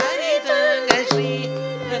Bhujanga Bharitanga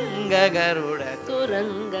Shriranga Garuda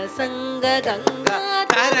Turanga Sanga Ganga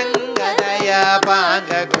Taranga Daya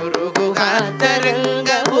Panga Guru Guha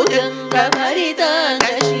Taranga Bhujanga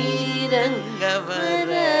Bharitanga Shriranga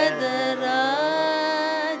Varada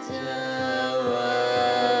Raja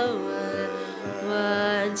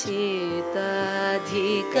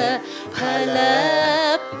Vanchitadhika Phala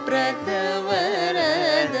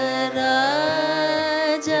Pradavarada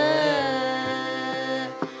Raja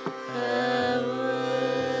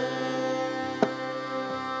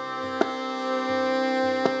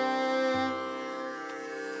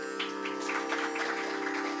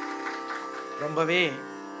ரொம்பவே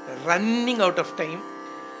running out of time.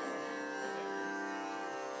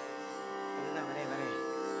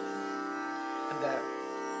 அந்த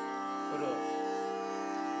ஒரு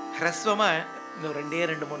ஹ்ரஸ்வமா இன்னும்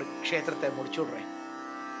 2-3 க்ஷேத்திரத்தை முடிச்சு விடுறேன்.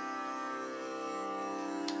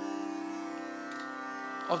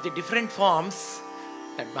 Of the different forms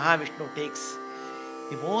that Mahavishnu takes,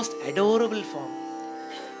 the most adorable form,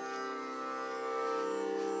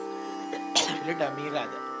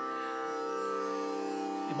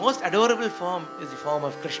 the most adorable form is the form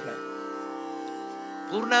of Krishna.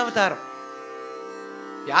 பூர்ணாவதாரம்.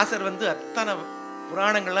 வியாசர் வந்து அத்தனை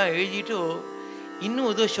புராணங்கள்லாம் எழுதிட்டு இன்னும்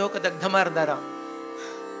ஏதோ சோக தக்தமா இருந்தாராம்.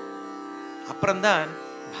 அப்புறம்தான்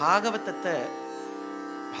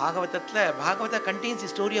Bhagavata contains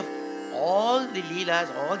the story of all the leelas,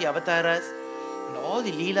 all the avatars and all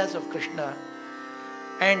the leelas of Krishna.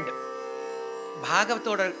 And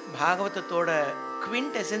பாகவதத்தோட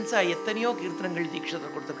குவிண்டெசன்ஸா எத்தனையோ கீர்த்தனங்கள்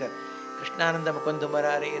தீக்ஷிதர் கொடுத்துருக்கார். கிருஷ்ணானந்த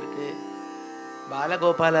முகுந்தமராரே இருக்கு,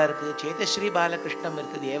 பாலகோபாலா இருக்கு, சேதஸ்ரீ பாலகிருஷ்ணம்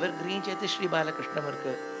இருக்குது, எவர் கிரீன் சேதஸ்ரீ பாலகிருஷ்ணம்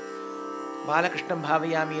இருக்கு, பாலகிருஷ்ணம்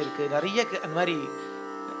பாவயாமி இருக்கு, நிறைய அந்த மாதிரி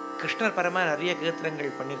கிருஷ்ணர் பரமா நிறைய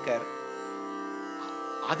கீர்த்தனங்கள் பண்ணியிருக்கார்.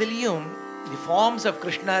 அதுலேயும் தி forms of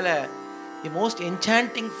கிருஷ்ணால the most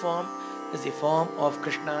enchanting form is the form of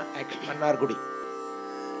Krishna at Mannargudi.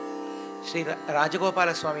 Sri Rajagopala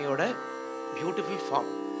சுவாமியோட beautiful form.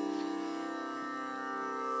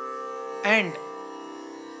 And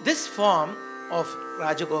this form of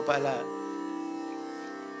Rajagopala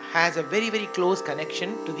has a very, very close connection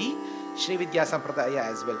to the Shri Vidya Sampradaya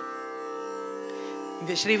as well. In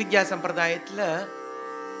the Shri Vidya Sampradayathila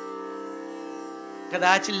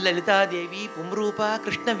Kadachil Lalita Devi Pumrupa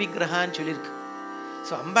Krishna Vigrahan Cholirku.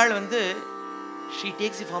 So Ambal vandu she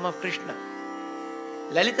takes the form of Krishna.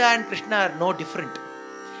 Lalita and Krishna are no different.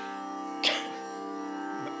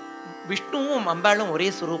 விஷ்ணுவும் அம்பாளும் ஒரே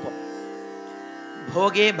சுரூபம்.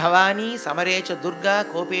 போகே பவானி சமரேச்ச துர்கா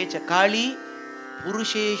கோபேச்ச காளி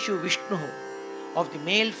புருஷேஷு Vishnu. Of the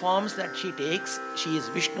male forms that she takes, she is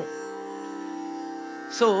Vishnu.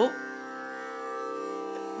 So,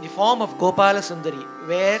 the form of Gopala Sundari,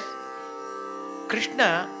 where Krishna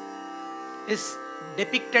is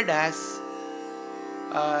depicted as,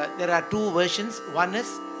 there are two versions. One is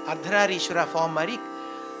Ardhararishwara form, Mari,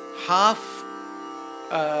 half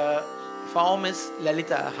form is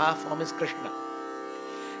Lalita, half form is Krishna.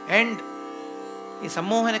 And the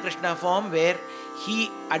Sammohana Krishna form, where he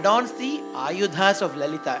adorns the ayudhas of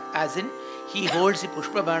Lalita, as in he holds the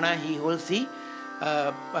Pushpabana, he holds the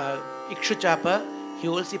Ikshuchapa, he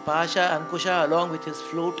holds the Pasha, Ankusha along with his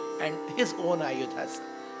flute and his own ayudhas.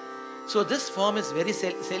 So this form is very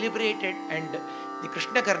celebrated, and the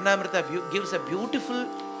Krishna Karnamrita gives a beautiful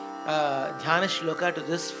dhyana shloka to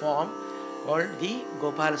this form called the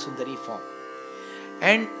Gopala Sundari form.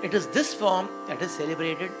 And it is this form that is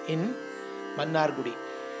celebrated in Mannargudi.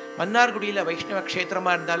 Mannargudila Vaishnava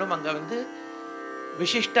kshetrama irundhalum anga vandu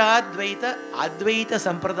Vishishtaadvaita Advaita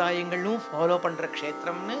Sampradayangalum follow பண்ற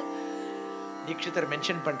க்ஷேத்திரம்னு Dikshitar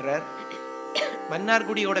mention பண்றார்.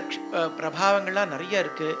 மன்னார்குடியோட பிரபாவங்கள்லாம் நிறைய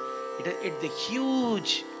இருக்கு. It's a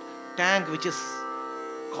huge tank which is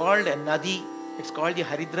called a Nadi. It's called the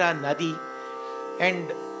Haridra Nadi.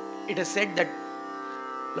 And it is said that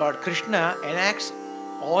Lord Krishna enacts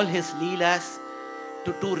all his leelas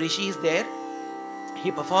to two rishis there.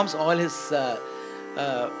 He performs all his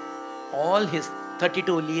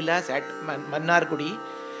 32 leelas at Mannargudi.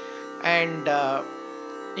 And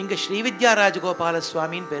inga Shri Rajagopala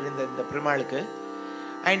Swami in the Primalku.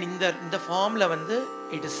 And in the formula vandu,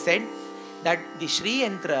 it is said that the Shri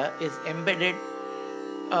Yantra is embedded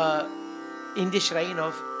in the shrine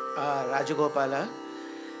of Rajagopala.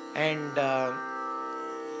 And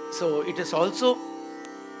so it is also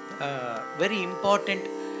very important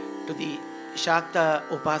to the Shakta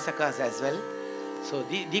Upasakas as well. So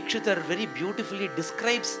the Dikshitar very beautifully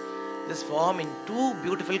describes this form in two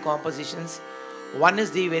beautiful compositions. One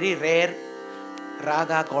is the very rare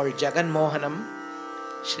raga called Jagan Mohanam,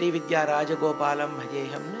 Shri Vidya Rajagopalam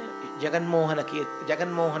Bhajeham, Jagan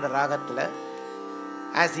Mohana Ragatla.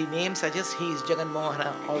 As the name suggests, he is Jagan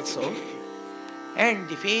Mohana also. And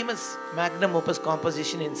the famous magnum opus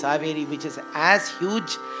composition in Saveri, which is as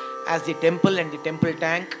huge as the temple and the temple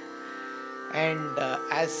tank, and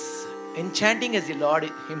as enchanting as the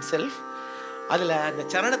Lord himself. Adala the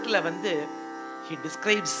Charanatla vandu, he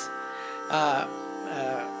describes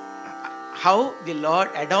how the Lord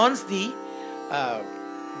adorns the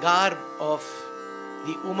garb of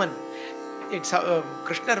the woman. It's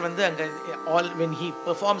Krishna vandu all when he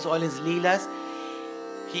performs all his leelas,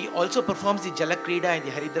 he also performs the Jalakrida in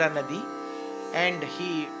the Haridra Nadi, and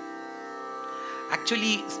he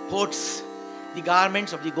actually sports the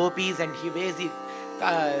garments of the gopis, and he wears the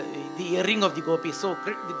earring of the gopis. So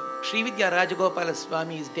Shri Vidya Rajagopala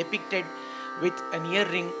Swami is depicted with an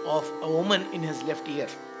earring of a woman in his left ear.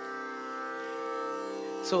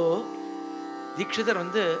 So Dikshitar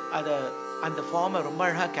vandu and the form of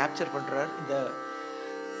Rumbaha capture pandrar in the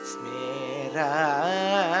Smerana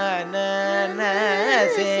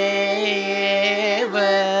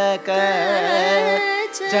Sevaka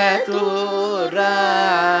Chaturana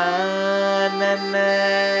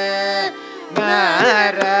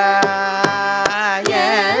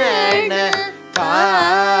Narayana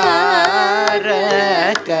Taraka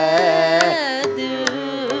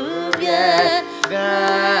Divya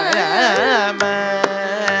Gama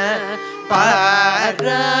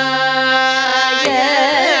Parayana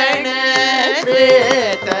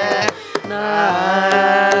Krita Narada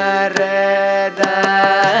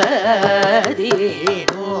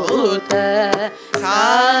Dinuta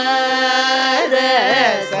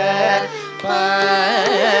Sarasa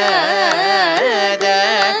Pada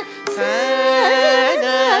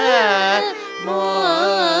Sana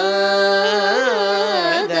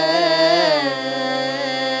Moda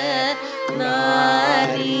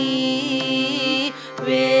Nari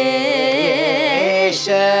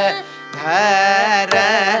Vesha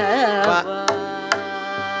Dhara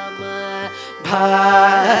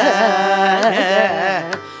Bhara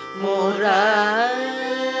Murare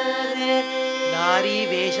Nari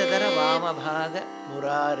Veshadhara Vama Bhaga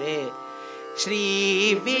Murare Shri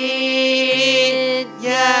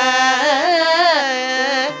Vidya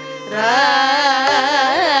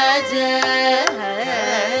Raja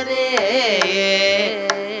Hare.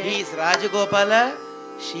 He is Rajagopala,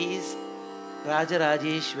 she is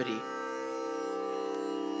Rajarajeshwari.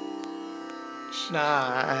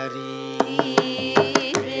 Nari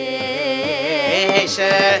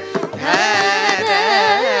Vesha Dhara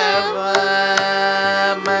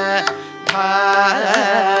Vama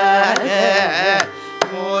Bhara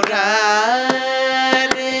Murare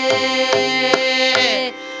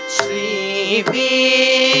Shri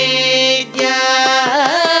Vidya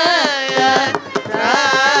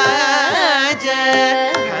Raja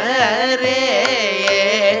Hare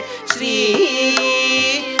Shri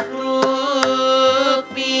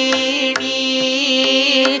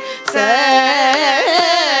Rupini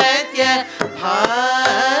Satya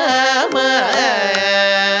Bhama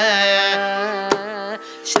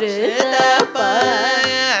Shrita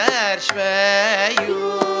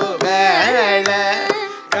Parshvayugala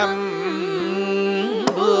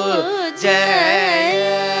Kambu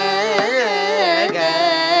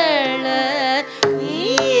Jayagala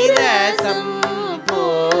Nira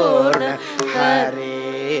Sampurna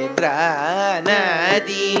Haridra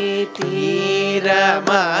Nadi Tira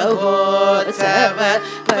Mahotsava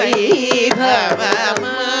Vaibhava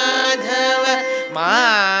Madhava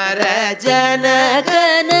Mara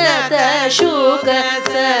Janakanata Shuka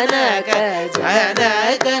Sanaka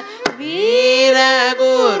Janaka Veera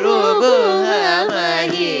Guru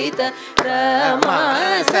Mahita Rama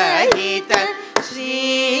Sahita Shri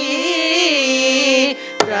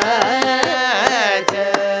Raja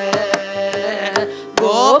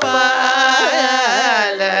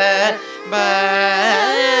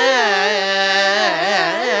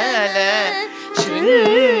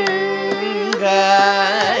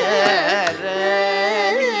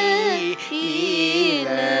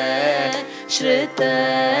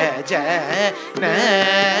Janapala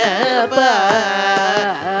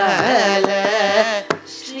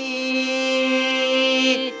Shri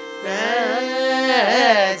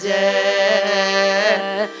Raja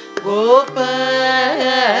Gopala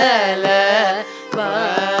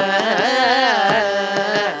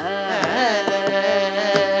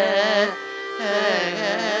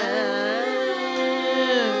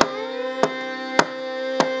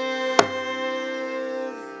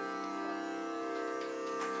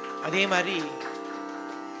அதே மாதிரி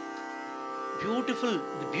beautiful,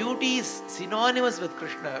 the beauty is synonymous with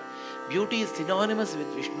Krishna, beauty is synonymous with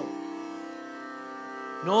Vishnu.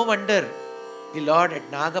 No wonder the Lord at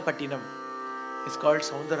Nagapattinam is called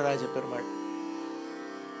Soundararaja Perumal,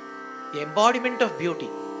 the embodiment of beauty.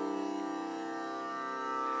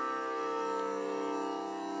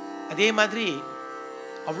 அதே மாதிரி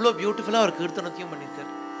அவ்வளோ பியூட்டிஃபுல்லாக ஒரு கீர்த்தனத்தையும்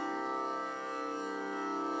பண்ணியிருக்கார்.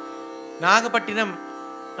 நாகப்பட்டினம்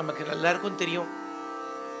நமக்கு எல்லாருக்கும் தெரியும்.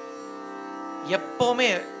 எப்போவுமே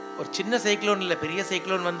ஒரு சின்ன சைக்ளோன் இல்லை, பெரிய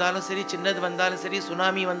சைக்ளோன் வந்தாலும் சரி, சின்னது வந்தாலும் சரி,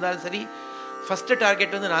 சுனாமி வந்தாலும் சரி, ஃபஸ்ட்டு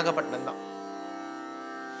டார்கெட் வந்து நாகப்பட்டினம் தான்.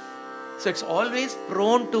 So it's always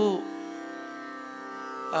prone to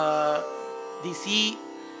the C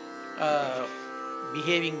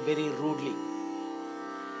behaving very rudely.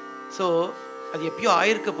 So அது எப்பயோ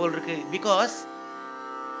ஆயிருக்க போல் இருக்கு. பிகாஸ்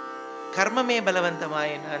கர்மமே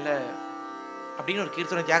பலவந்தமாயனால அப்படின்னு ஒரு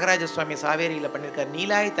கீர்த்தனை தியாகராஜ சுவாமி சாவேரியில் பண்ணியிருக்கார்,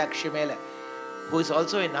 நீலாய் தாட்சி மேலே, who is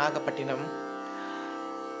also in Nagapattinam.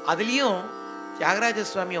 அதுலேயும் தியாகராஜ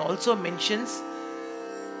சுவாமி also mentions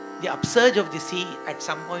the upsurge of the sea at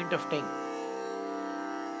some point of time.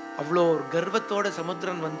 அவ்வளோ ஒரு கர்வத்தோட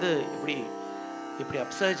சமுத்திரன் வந்து இப்படி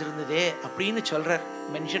அப்சர்ஜ் இருந்ததே அப்படின்னு சொல்கிறார்,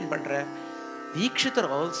 மென்ஷன் பண்ணுறார். Dikshitar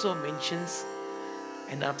also mentions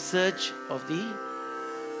an upsurge of the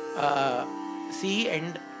sea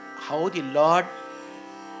and how the Lord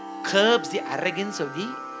curbs the arrogance of the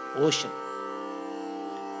ocean.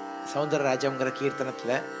 சௌந்தரராஜம்ங்கிற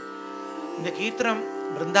கீர்த்தனத்தில் இந்த கீர்த்தனம்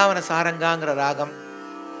பிருந்தாவன சாரங்காங்கிற ராகம்.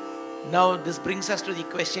 Now this brings us to the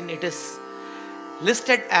question. It is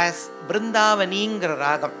listed as பிருந்தாவனிங்கிற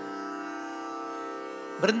ராகம்.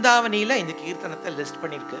 பிருந்தாவனியில் இந்த கீர்த்தனத்தை லிஸ்ட்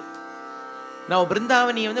பண்ணியிருக்கு. நான்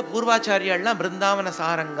பிருந்தாவனி வந்து பூர்வாச்சாரியாலாம் பிருந்தாவன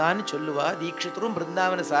சாரங்கான்னு சொல்லுவா. தீட்சிதரும்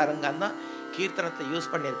பிருந்தாவன சாரங்கான் தான் கீர்த்தனத்தை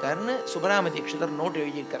யூஸ் பண்ணியிருக்காருன்னு சுபராம தீட்சிதர் நோட்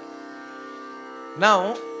எழுதியிருக்கார்.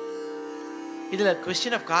 நான் இதில்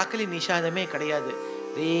கொஸ்டின் ஆஃப் காக்கலி நிஷாதமே கிடையாது.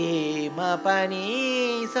 ரே ம பனி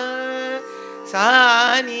சா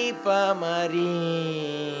நீ ப மரி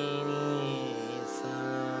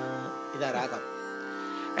இதான் ராகம்.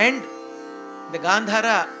 And the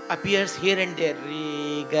Gandhara appears here and there. Re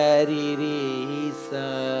gari re sa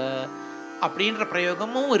அப்படின்ற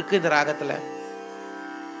பிரயோகமும் இருக்கு இந்த ராகத்தில்.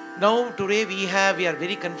 Now today we are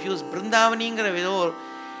very confused. பிருந்தாவனிங்கிற ஏதோ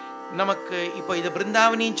நமக்கு இப்போ இது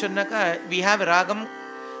பிருந்தாவனின்னு சொன்னாக்கா we have ராகம்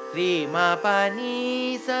ரே மா பா நீ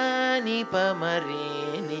சா நீ ப ம ரே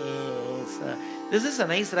நீ சா. This is a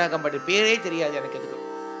nice ராகம், பட் பேரே தெரியாது எனக்கு எதுக்கு.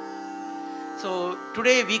 So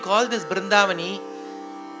today we call this Brindavani,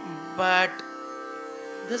 but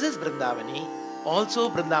this is Brindavani, also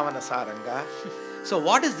Brindavana Saranga. So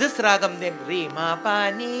what is this ragam then? Re ma pa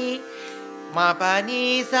ni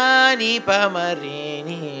sa ni pa ma re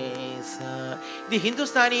ni sa. The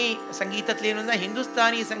Hindustani sangeetathile enna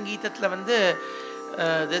Hindustani sangeetathile vandu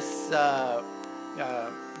this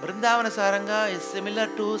Brindavana Saranga is similar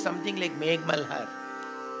to something like Megh Malhar.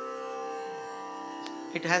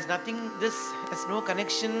 It has nothing, this has no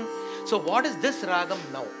connection. So what is this ragam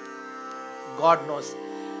now? God knows.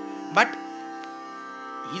 But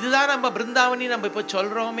இதுதான் நம்ம பிருந்தாவனி நம்ம இப்போ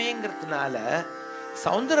சொல்கிறோமேங்கிறதுனால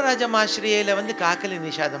சௌந்தரராஜம் ஆசிரியையில் வந்து காக்கலி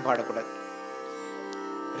நிஷாதம் பாடக்கூடாது.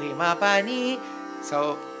 ரீமா பாணி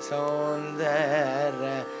சௌந்தர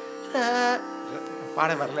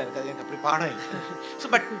பாடம் வரல எனக்கு அப்படி பாடம் இல்லை. ஸோ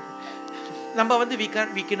பட் நம்ம வந்து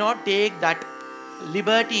we cannot take that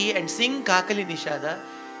liberty and sing காக்கலி Nishada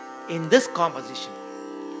in this composition.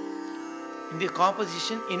 In the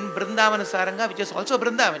composition in Brindavana Saranga, which is also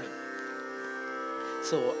Brindavani.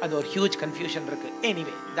 So அது ஒரு huge confusion இருக்கு.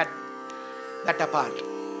 Anyway, that apart,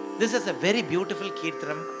 this is a very beautiful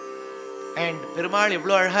Keerthanam. And Perumal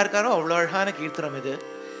எவ்வளோ அழகாக இருக்காரோ அவ்வளோ அழகான கீர்த்தனம் இது.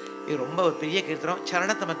 இது ரொம்ப ஒரு பெரிய கீர்த்தனம்.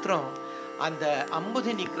 சரணத்தை மாத்திரம் அந்த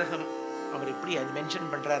அம்புதி நிகிரகம் அவர் எப்படி அது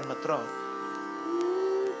மென்ஷன் பண்ணுறாரு மாத்திரம்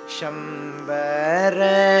शंबर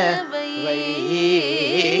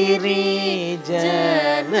वैरी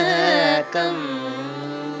जनकम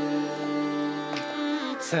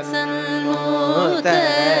सन्मोत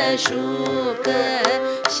शुक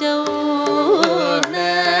शौनकम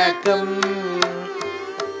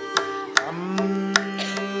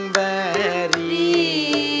अम्बरी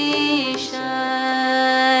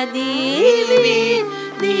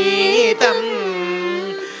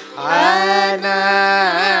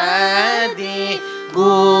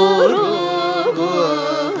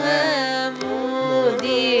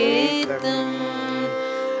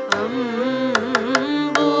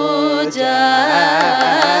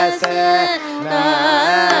शासनादि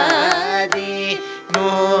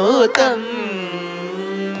नूतम्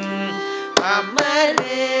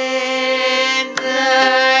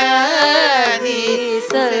अमरेन्द्रादि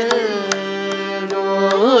सन्नूतम्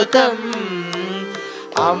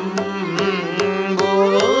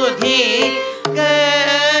अम्बुधि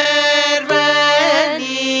गर्वनिग्रहम्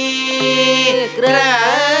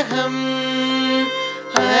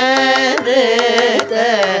अमृत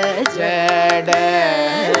जड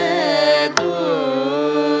दुःखापहम्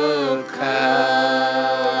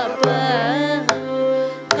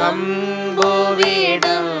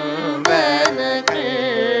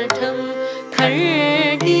कम्बुविडम्बनकण्ठम्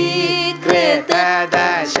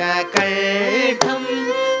खण्डीकृतदशकण्ठम्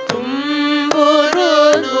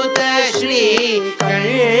तुम्बुरुनुत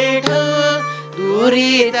श्रीकण्ठम्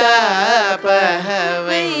दुरितापहवै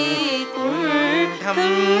कुण्ठम्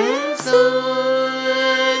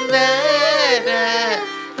सुन्दर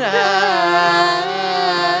राजम्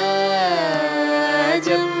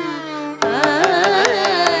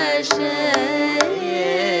आश्रये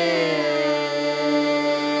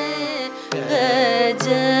गज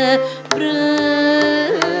वृन्दावन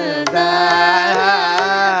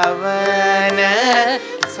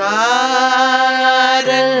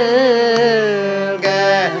सारंग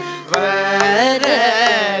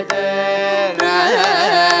वरद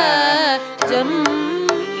राजम्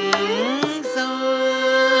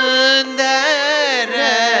सुन्दर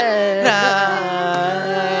राजम्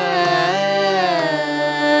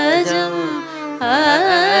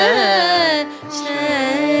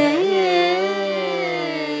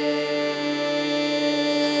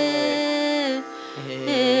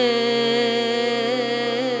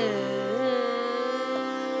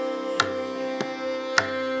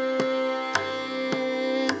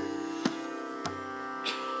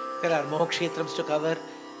There are more kshetrams to cover.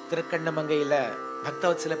 திருக்கண்ணமங்கையில்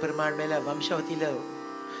Bhaktavatsala Perumal மேலே வம்சவதியில்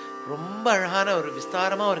ரொம்ப அழகான ஒரு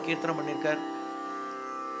விஸ்தாரமாக ஒரு கீர்த்தனம் பண்ணியிருக்கார்.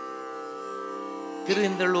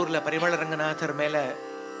 திருஇந்தளூரில் பரிமள ரங்கநாதர் மேலே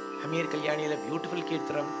அமீர் கல்யாணியில் பியூட்டிஃபுல்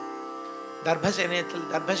கீர்த்தனம்.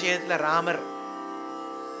 தர்பசேனத்தில் ராமர்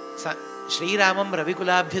ஸ்ரீராமம்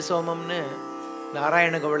ரவிகுலாபிய சோமம்னு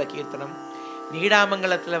நாராயண கவுள கீர்த்தனம்.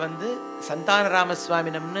 நீடாமங்கலத்தில் சந்தான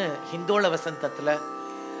ராமஸ்வாமினம்னு ஹிந்தோள வசந்தத்தில்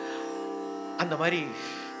அந்த மாதிரி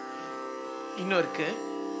இன்னும் இருக்கு.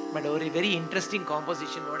 பட் ஒரு வெரி இன்ட்ரெஸ்டிங்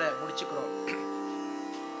காம்போசிஷனோட முடிச்சுக்கிறோம்.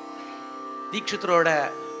 தீக்ஷிதரோட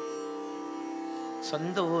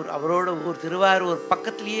சொந்த ஊர், அவரோட ஊர் திருவாரூர்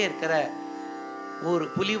பக்கத்துலேயே இருக்கிற ஊர்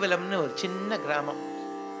புலிவலம்னு ஒரு சின்ன கிராமம்.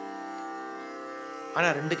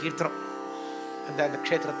 ஆனால் 2 கீர்த்தனம் அந்த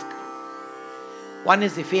க்ஷேத்திரத்துக்கு. One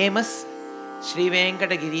is the famous Sri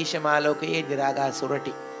வெங்கடகிரீஷ மாலோகையே திராகா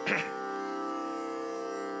சுரட்டி.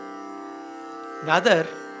 Another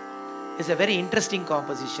is a very interesting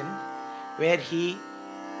composition where he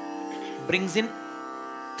brings in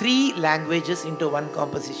 3 languages into one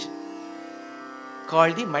composition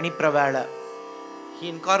called the Mani Pravala. He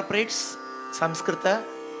incorporates Sanskrita,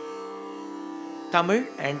 Tamil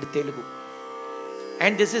and Telugu.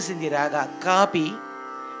 And this is in the raga Kapi.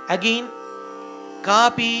 Again,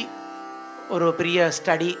 Kapi or a priya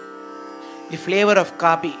study, the flavor of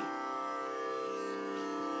Kapi.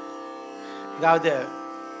 அதாவது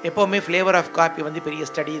எப்போவுமே flavour of copy பெரிய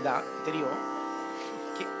study தான் தெரியும்.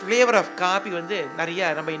 Flavour of copy நிறையா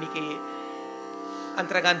நம்ம இன்றைக்கி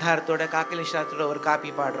அந்தரகாந்தாரத்தோட காக்கலிஷாத்தோட ஒரு copy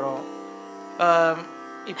பாடுறோம்.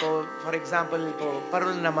 இப்போது ஃபார் எக்ஸாம்பிள் இப்போது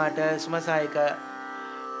பருள் நமாட்ட சுமசாயக்க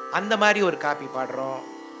அந்த மாதிரி ஒரு காப்பி பாடுறோம்.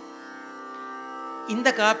 இந்த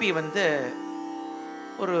காப்பி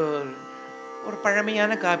ஒரு ஒரு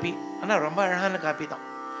பழமையான காப்பி, ஆனால் ரொம்ப அழகான காப்பி தான்.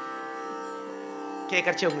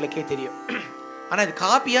 கேட்கறச்சு உங்களுக்கே தெரியும். ஆனால் இது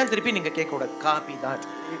காப்பியான்னு திருப்பி நீங்கள் கேட்கக்கூடாது, காப்பி தான்.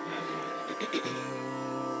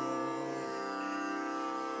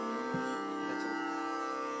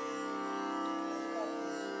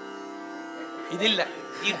 இது இல்லை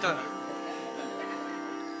தீர்த்தம்.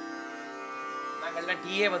 நாங்கள்லாம்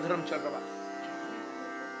டீயே மதுரம் சொல்றவா.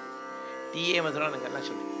 டீயே மதுரம் நாங்கள்லாம்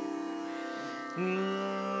சொல்லுவோம்.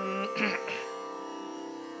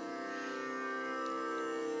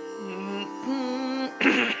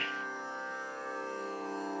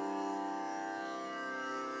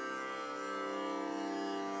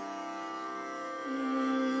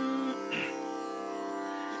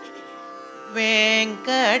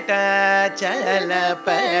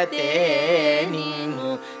 వెంకటాచలపతే నీను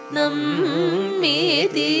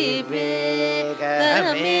నమ్మితి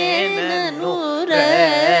వేగమే నన్ను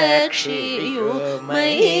రక్షియుమయ్యా.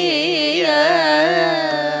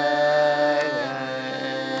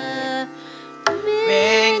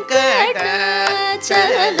 వెంకటాచలపతే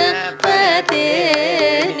ಚಲಪತೆ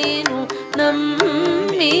ನೀನು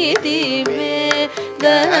ನಂಬಿದಿವೆ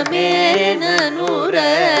ಗಮೇನನು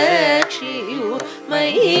ರಕ್ಷಿಯು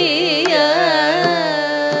ಮೈಯ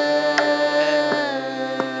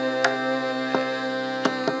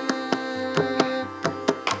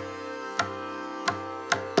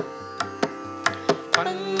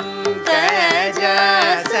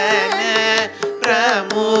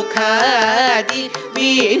ಪ್ರಮುಖಾದಿ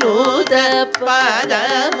ವಿನೂತ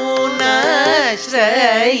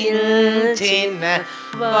ಪದಮುನಾಶ್ರಯಿಸಿನ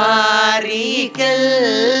ವಾರಿಕಲ್ಲ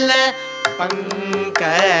ಪಂಕಜಾಸನ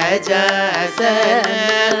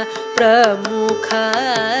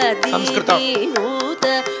ಪ್ರಮುಖಾದಿ ವಿನೂತ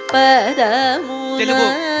ಪದಮುನಾಶ್ರಯಿಸಿನ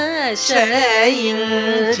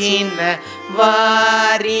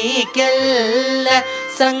ವಾರಿಕಲ್ಲ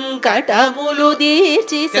సంకటములు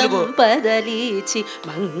దీర్చి సంపదలీచి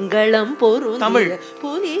మంగళం పొరుందియ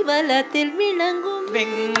పులివలத்தில் விளங்கும்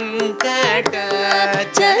வெங்கடாச்சலபதே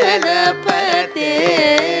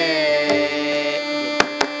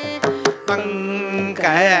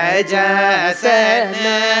பங்கஜாசன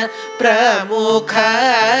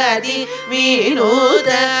பிரமுகாதி வினூத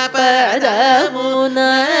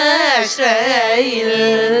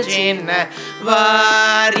பதமுனாஸ்ரயில்சின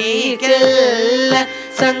வாரிகல்ல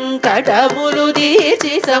సంకటములు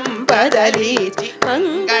దీర్చి సంపదలీచి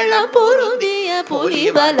మంగళం పొరుందియ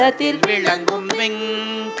పులివలத்தில் விளங்கும்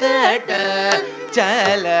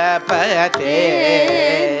வெங்கடாச்சலபதே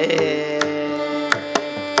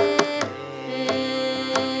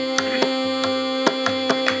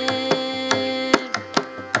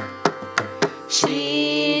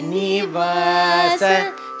శ్రీనివాస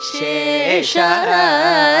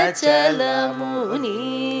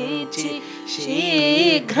சேஷராச்சலமுனிச்சி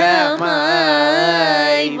சீக்கிரமாய்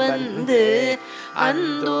வந்து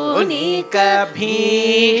அந்தோனிக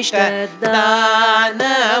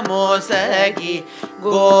பீஷ்டதானமோசகி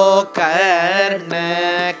கோகர்ண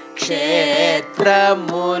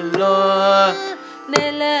க்ஷேத்ரமுலோ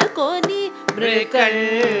నెలకొని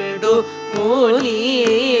మృకండు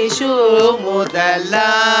మునీషు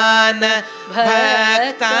ముదలాన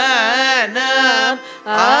భక్తానాం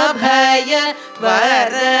అభయ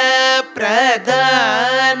వర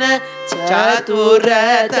ప్రదాన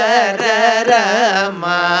చతురతర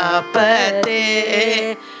రమాపతే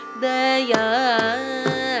దయానిధే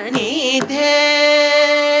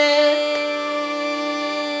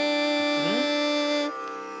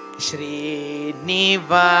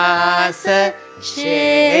శ్రీనివాస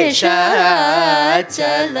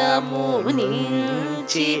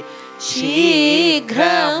சேஷாச்சலமுனிச்சி சீக்கிரமாய்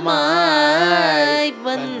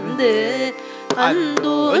வந்து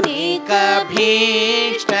அந்தோனிக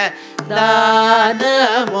பீஷ்டதானமோசகி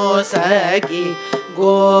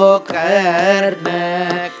கோகர்ண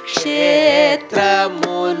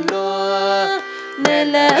క్షేత్రములో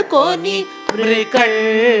నెలకొని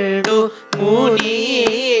మృకండు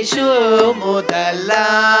మునీషు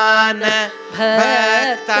ముదలాన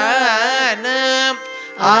భక్తానాం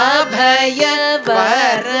అభయ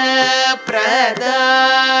వర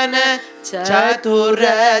ప్రదాన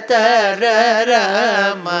చతురతర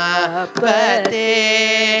రమాపతే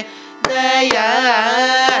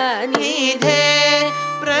దయానిధే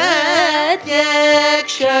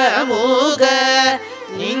ప్రత్యక్షముగ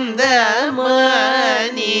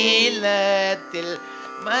இந்தமாநிலத்தில்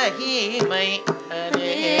மகிமை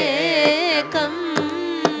அநேகம்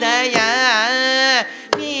தயாநிதே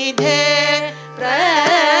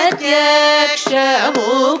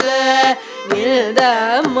பிரத்யக்ஷமுக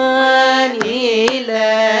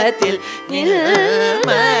இந்தமாநிலத்தில்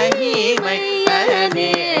மகிமை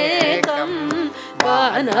அநேகம்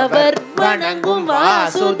வானவர் வணங்கும்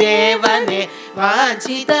வாசுதேவனே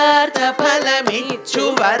வாஞ்சிதார்த்த பலமிச்சு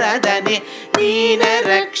வரதனே தீன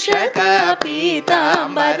ரக்ஷக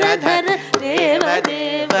பீதாம்பரதர தேவ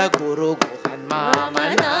தேவ குரு குஹன்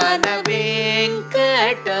மாமனான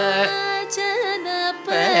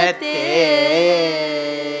வெங்கடாச்சலபதே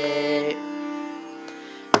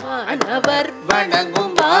வானவர்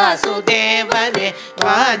வணங்கும் வாசுதேவனே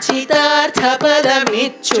வாஞ்சிதார்த்த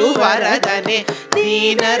பலமிச்சு வரதனே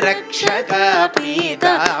தீன ரக்ஷக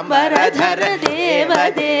பீதாம்பரதர தேவ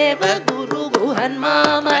தேவ குரு குஹன்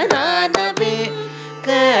மாமனான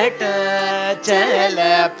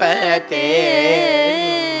வெங்கடாச்சலபதே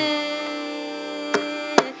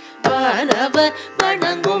வானவர்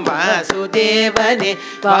வணங்கும் வாசுதேவனே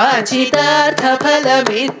வாஞ்சிதார்த்த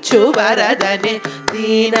பலமிச்சு வரதனே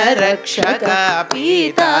தீன ரக்ஷக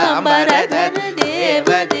பீதாம்பரதர தேவ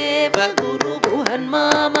தேவ குரு குஹன்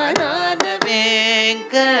மாமனான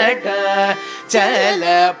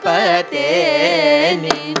வெங்கடாச்சலபதே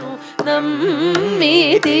நீனு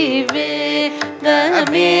नम्मिदिवे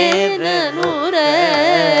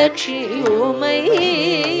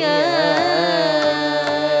गमेरनुरक्षियुमय्या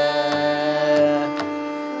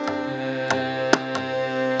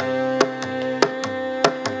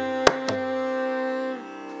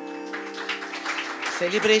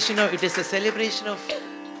Celebration of, it is a celebration of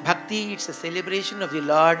bhakti, it's a celebration of the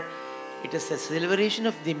Lord, it is a celebration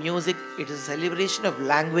of the music, it is a celebration of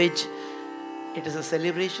language, it is a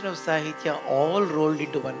celebration of Sahitya, all rolled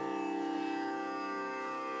into one.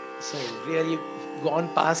 So really gone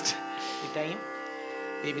past the time.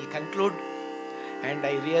 We will conclude, and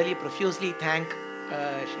I really profusely thank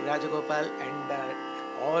Shri Rajagopal and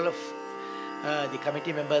all of the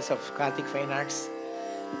committee members of Kartik Fine Arts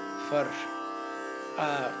for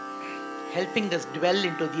helping us dwell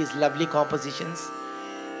into these lovely compositions.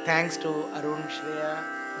 Thanks to Arun, Shreya,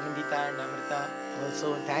 Vandita and Amritha.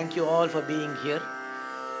 Also, thank you all for being here.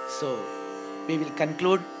 So, we will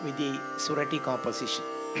conclude with the Surati composition.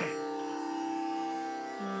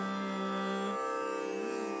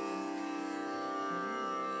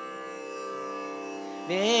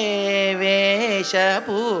 Devesha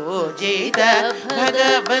Pujita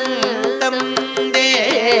Bhagavantam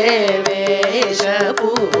Devesha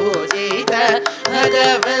Pujita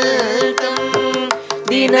Bhagavantam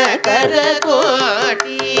Dinakara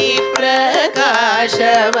Koti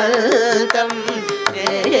Prakashavantam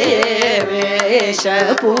Devesha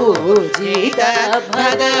Pujita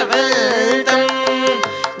Bhagavantam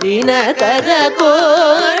Dinakara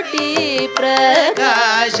Koti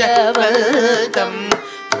Prakashavantam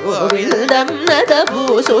Govindam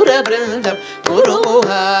Nadabhusura Brindam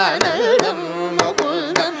Guruguhanadam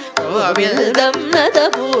Mukundam Govindam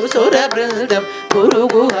Nadabhusura Brindam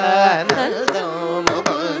Guruguhanadam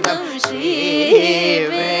Mukundam Shri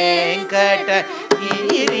Venkata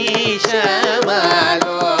Girisha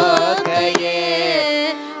Malokaye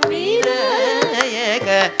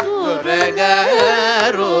Vinayaka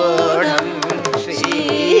Uragarodham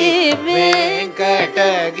Shri Venkata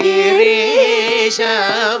Girisha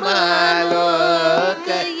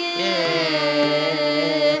Malokaye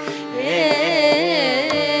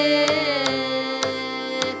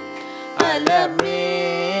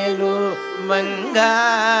Alamelu Manga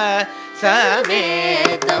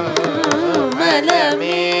Sametam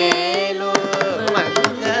Alamelu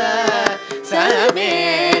Manga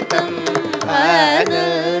Sametam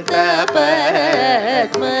Ananta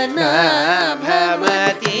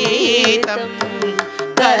Padmanabhamatitam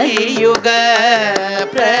Kaliyuga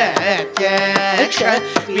Pratyaksha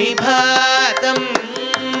Vibhatam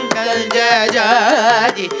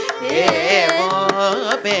Kaljajaji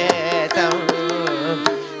Devopetam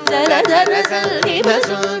Jaladhara Salnibha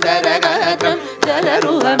Sundaragatam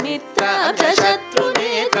Jalaruhamitra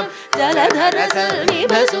Jashatrunetram Jaladhara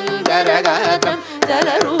Salnibha Sundaragatam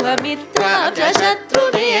Jalaruhamitra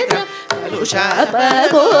Jashatrunetram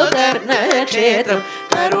Kalushapagorna Kshetram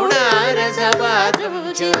Karunarasabhadram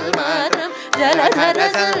Chilmatram Jaladhara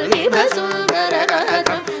Salnibha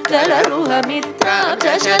Sundaragatam Jalaruhamitra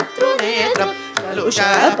Jashatrunetram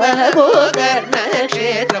Kalushapagorna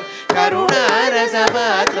Kshetram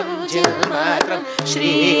Karunarasabhadram Chilmatram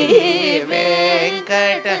Shri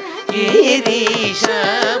Venkata Girisha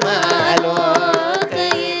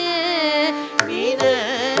Malokaye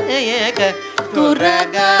Vinayaka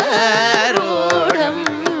Turagarodham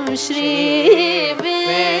Shri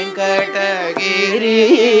Venkata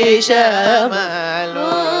Girisha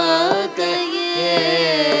Malokaye